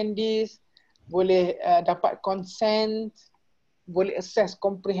the attendees, boleh dapat consent, boleh assess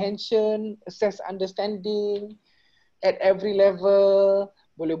comprehension, assess understanding at every level,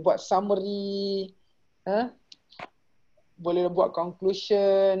 boleh buat summary, boleh buat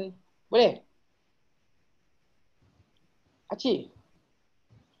conclusion, boleh? Acik,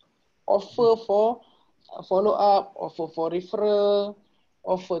 offer for follow up, offer for referral,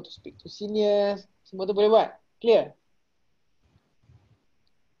 offer to speak to seniors, semua tu boleh buat? Clear?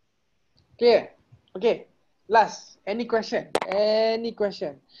 Clear? Okay, last, any question? Any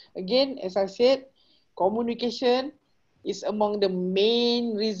question? Again, as I said, communication is among the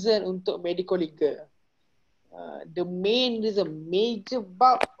main reason untuk medical legal. The main reason, major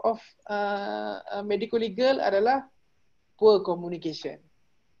bulk of medical legal adalah poor communication.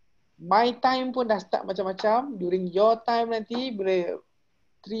 My time pun dah start macam-macam. During your time nanti, bila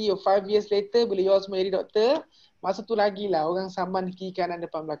 3 or 5 years later, bila you all semua jadi doktor, masa tu lagi lah orang saman kiri kanan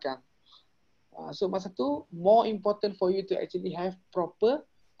depan belakang. So masa tu, more important for you to actually have proper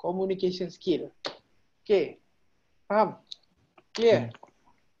communication skill. Okay, faham? Clear?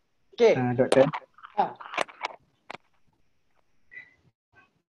 Okay. Doktor.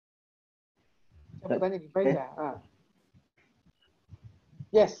 Siapa tanya ni? Faizah.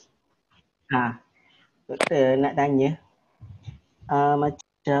 Yes. Doktor nak tanya,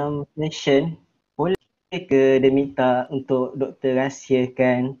 macam patient, boleh ke dia minta untuk doktor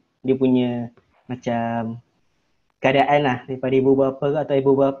rahsiakan dia punya macam keadaan lah daripada ibu bapa atau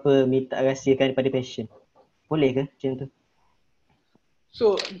ibu bapa minta rahsiakan daripada patient? Boleh ke macam tu?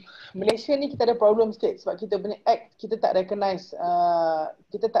 So Malaysia ni kita ada problem sikit sebab kita punya act kita tak recognize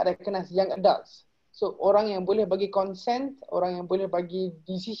young adults. So orang yang boleh bagi consent, orang yang boleh bagi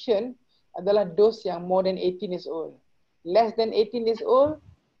decision adalah those yang more than 18 years old. Less than 18 years old,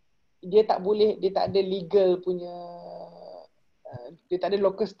 dia tak boleh, dia tak ada legal punya, dia tak ada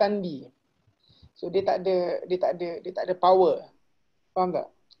locus standi. So dia tak ada power. Faham tak?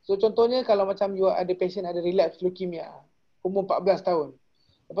 So contohnya kalau macam you ada patient ada relapse leukemia, umur 14 tahun.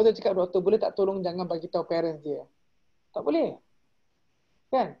 Lepas tu cakap doktor, boleh tak tolong jangan bagi tahu parents dia. Tak boleh.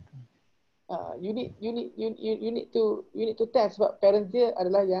 Kan? You need to tell sebab parents dia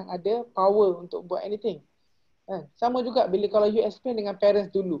adalah yang ada power untuk buat anything. Sama juga bila kalau you explain dengan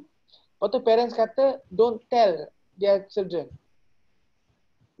parents dulu. Lepas tu parents kata don't tell their children.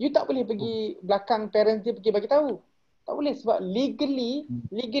 You tak boleh pergi belakang parents dia pergi bagi tahu. Tak boleh sebab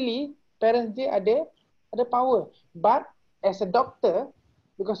legally parents dia ada power. But as a doctor,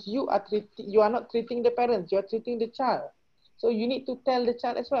 because you are not treating the parents, you are treating the child. So you need to tell the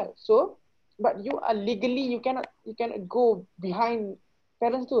child as well. So but you are legally you cannot go behind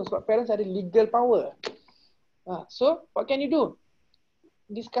parents tu sebab parents ada legal power. So what can you do?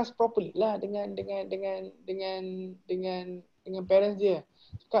 Discuss properly lah dengan parents dia.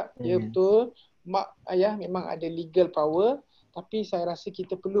 Cakap, ya betul, mak ayah memang ada legal power, tapi saya rasa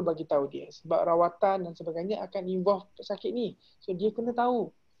kita perlu bagi tahu dia sebab rawatan dan sebagainya akan involve pesakit ni. So dia kena tahu.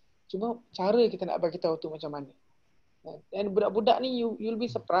 Cuma cara kita nak bagi tahu tu macam mana. Dan budak-budak ni you'll be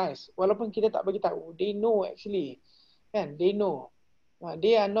surprised. Walaupun kita tak bagi tahu, they know actually. Kan? They know.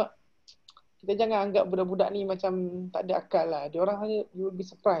 They are not, kita jangan anggap budak-budak ni macam tak ada akal lah. Dia orang hanya, you will be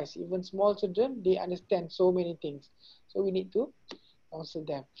surprised. Even small children, they understand so many things. So we need to counsel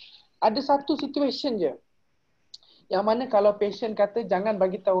them. Ada satu situation je yang mana kalau patient kata jangan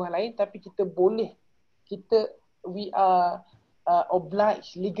bagi tahu orang lain, tapi kita boleh, we are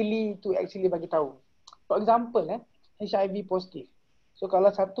obliged legally to actually bagi tahu. For example, HIV positif. So kalau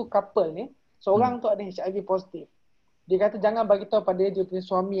satu couple ni, seorang tu ada HIV positif. Dia kata jangan bagi tahu pada dia punya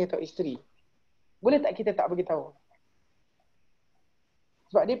suami atau isteri. Boleh tak kita tak bagi tahu?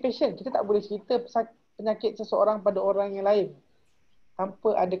 Sebab dia patient, kita tak boleh cerita penyakit seseorang pada orang yang lain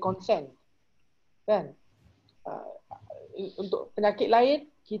tanpa ada consent. Kan? Untuk penyakit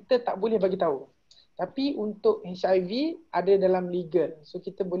lain, kita tak boleh bagi tahu. Tapi untuk HIV ada dalam legal. So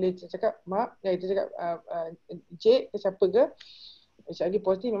kita boleh cakap, mak, kita cakap, cik ke siapa ke, HIV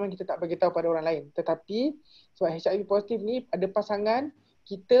positif memang kita tak bagi tahu pada orang lain. Tetapi sebab HIV positif ni ada pasangan,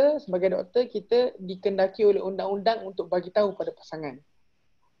 kita sebagai doktor, kita dikendaki oleh undang-undang untuk bagi tahu pada pasangan.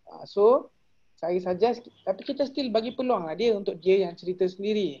 So saya suggest, tapi kita still bagi peluang lah dia untuk dia yang cerita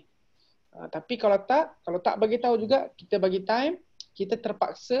sendiri. Tapi kalau tak bagi tahu juga, kita bagi time, kita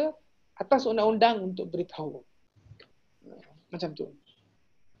terpaksa atas undang-undang untuk beritahu. Macam tu.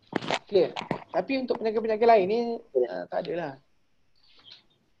 Clear? Tapi untuk penyakit-penyakit lain ni tak adalah.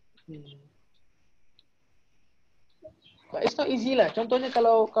 But it's not easy lah. Contohnya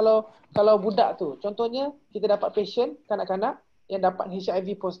kalau budak tu, contohnya kita dapat patient kanak-kanak yang dapat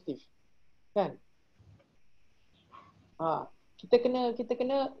HIV positif. Kan? Kita kena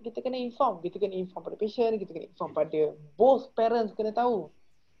inform pada patient, kita kena inform pada both parents, kena tahu.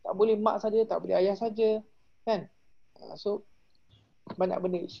 Tak boleh mak saja, tak boleh ayah saja, kan? So banyak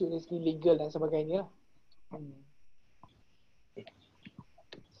benda isu dari segi legal dan sebagainya lah.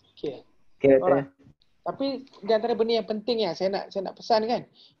 Okay. Alright. Tapi di antara benda yang penting yang saya nak pesan kan,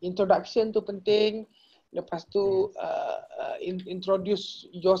 introduction tu penting. Lepas tu introduce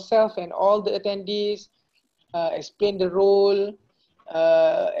yourself and all the attendees, explain the role,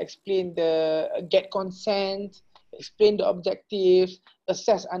 explain the get consent, explain the objectives,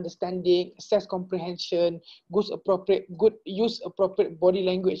 assess understanding, assess comprehension, use appropriate body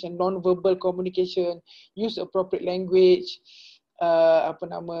language and non-verbal communication, use appropriate language,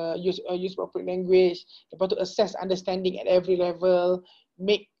 use appropriate language. Lepas tu assess understanding at every level,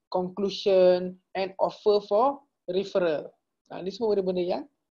 make conclusion and offer for referral. Ini semua benda-benda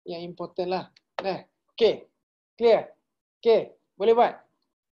yang important lah. Okay, clear? Okay, boleh buat?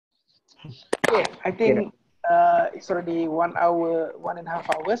 Okay, I think it's already 1 hour, 1.5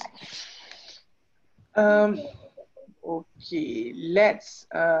 hours. Okay, let's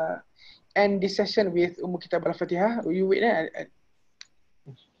end this session with Kitab Al-Fatihah. You wait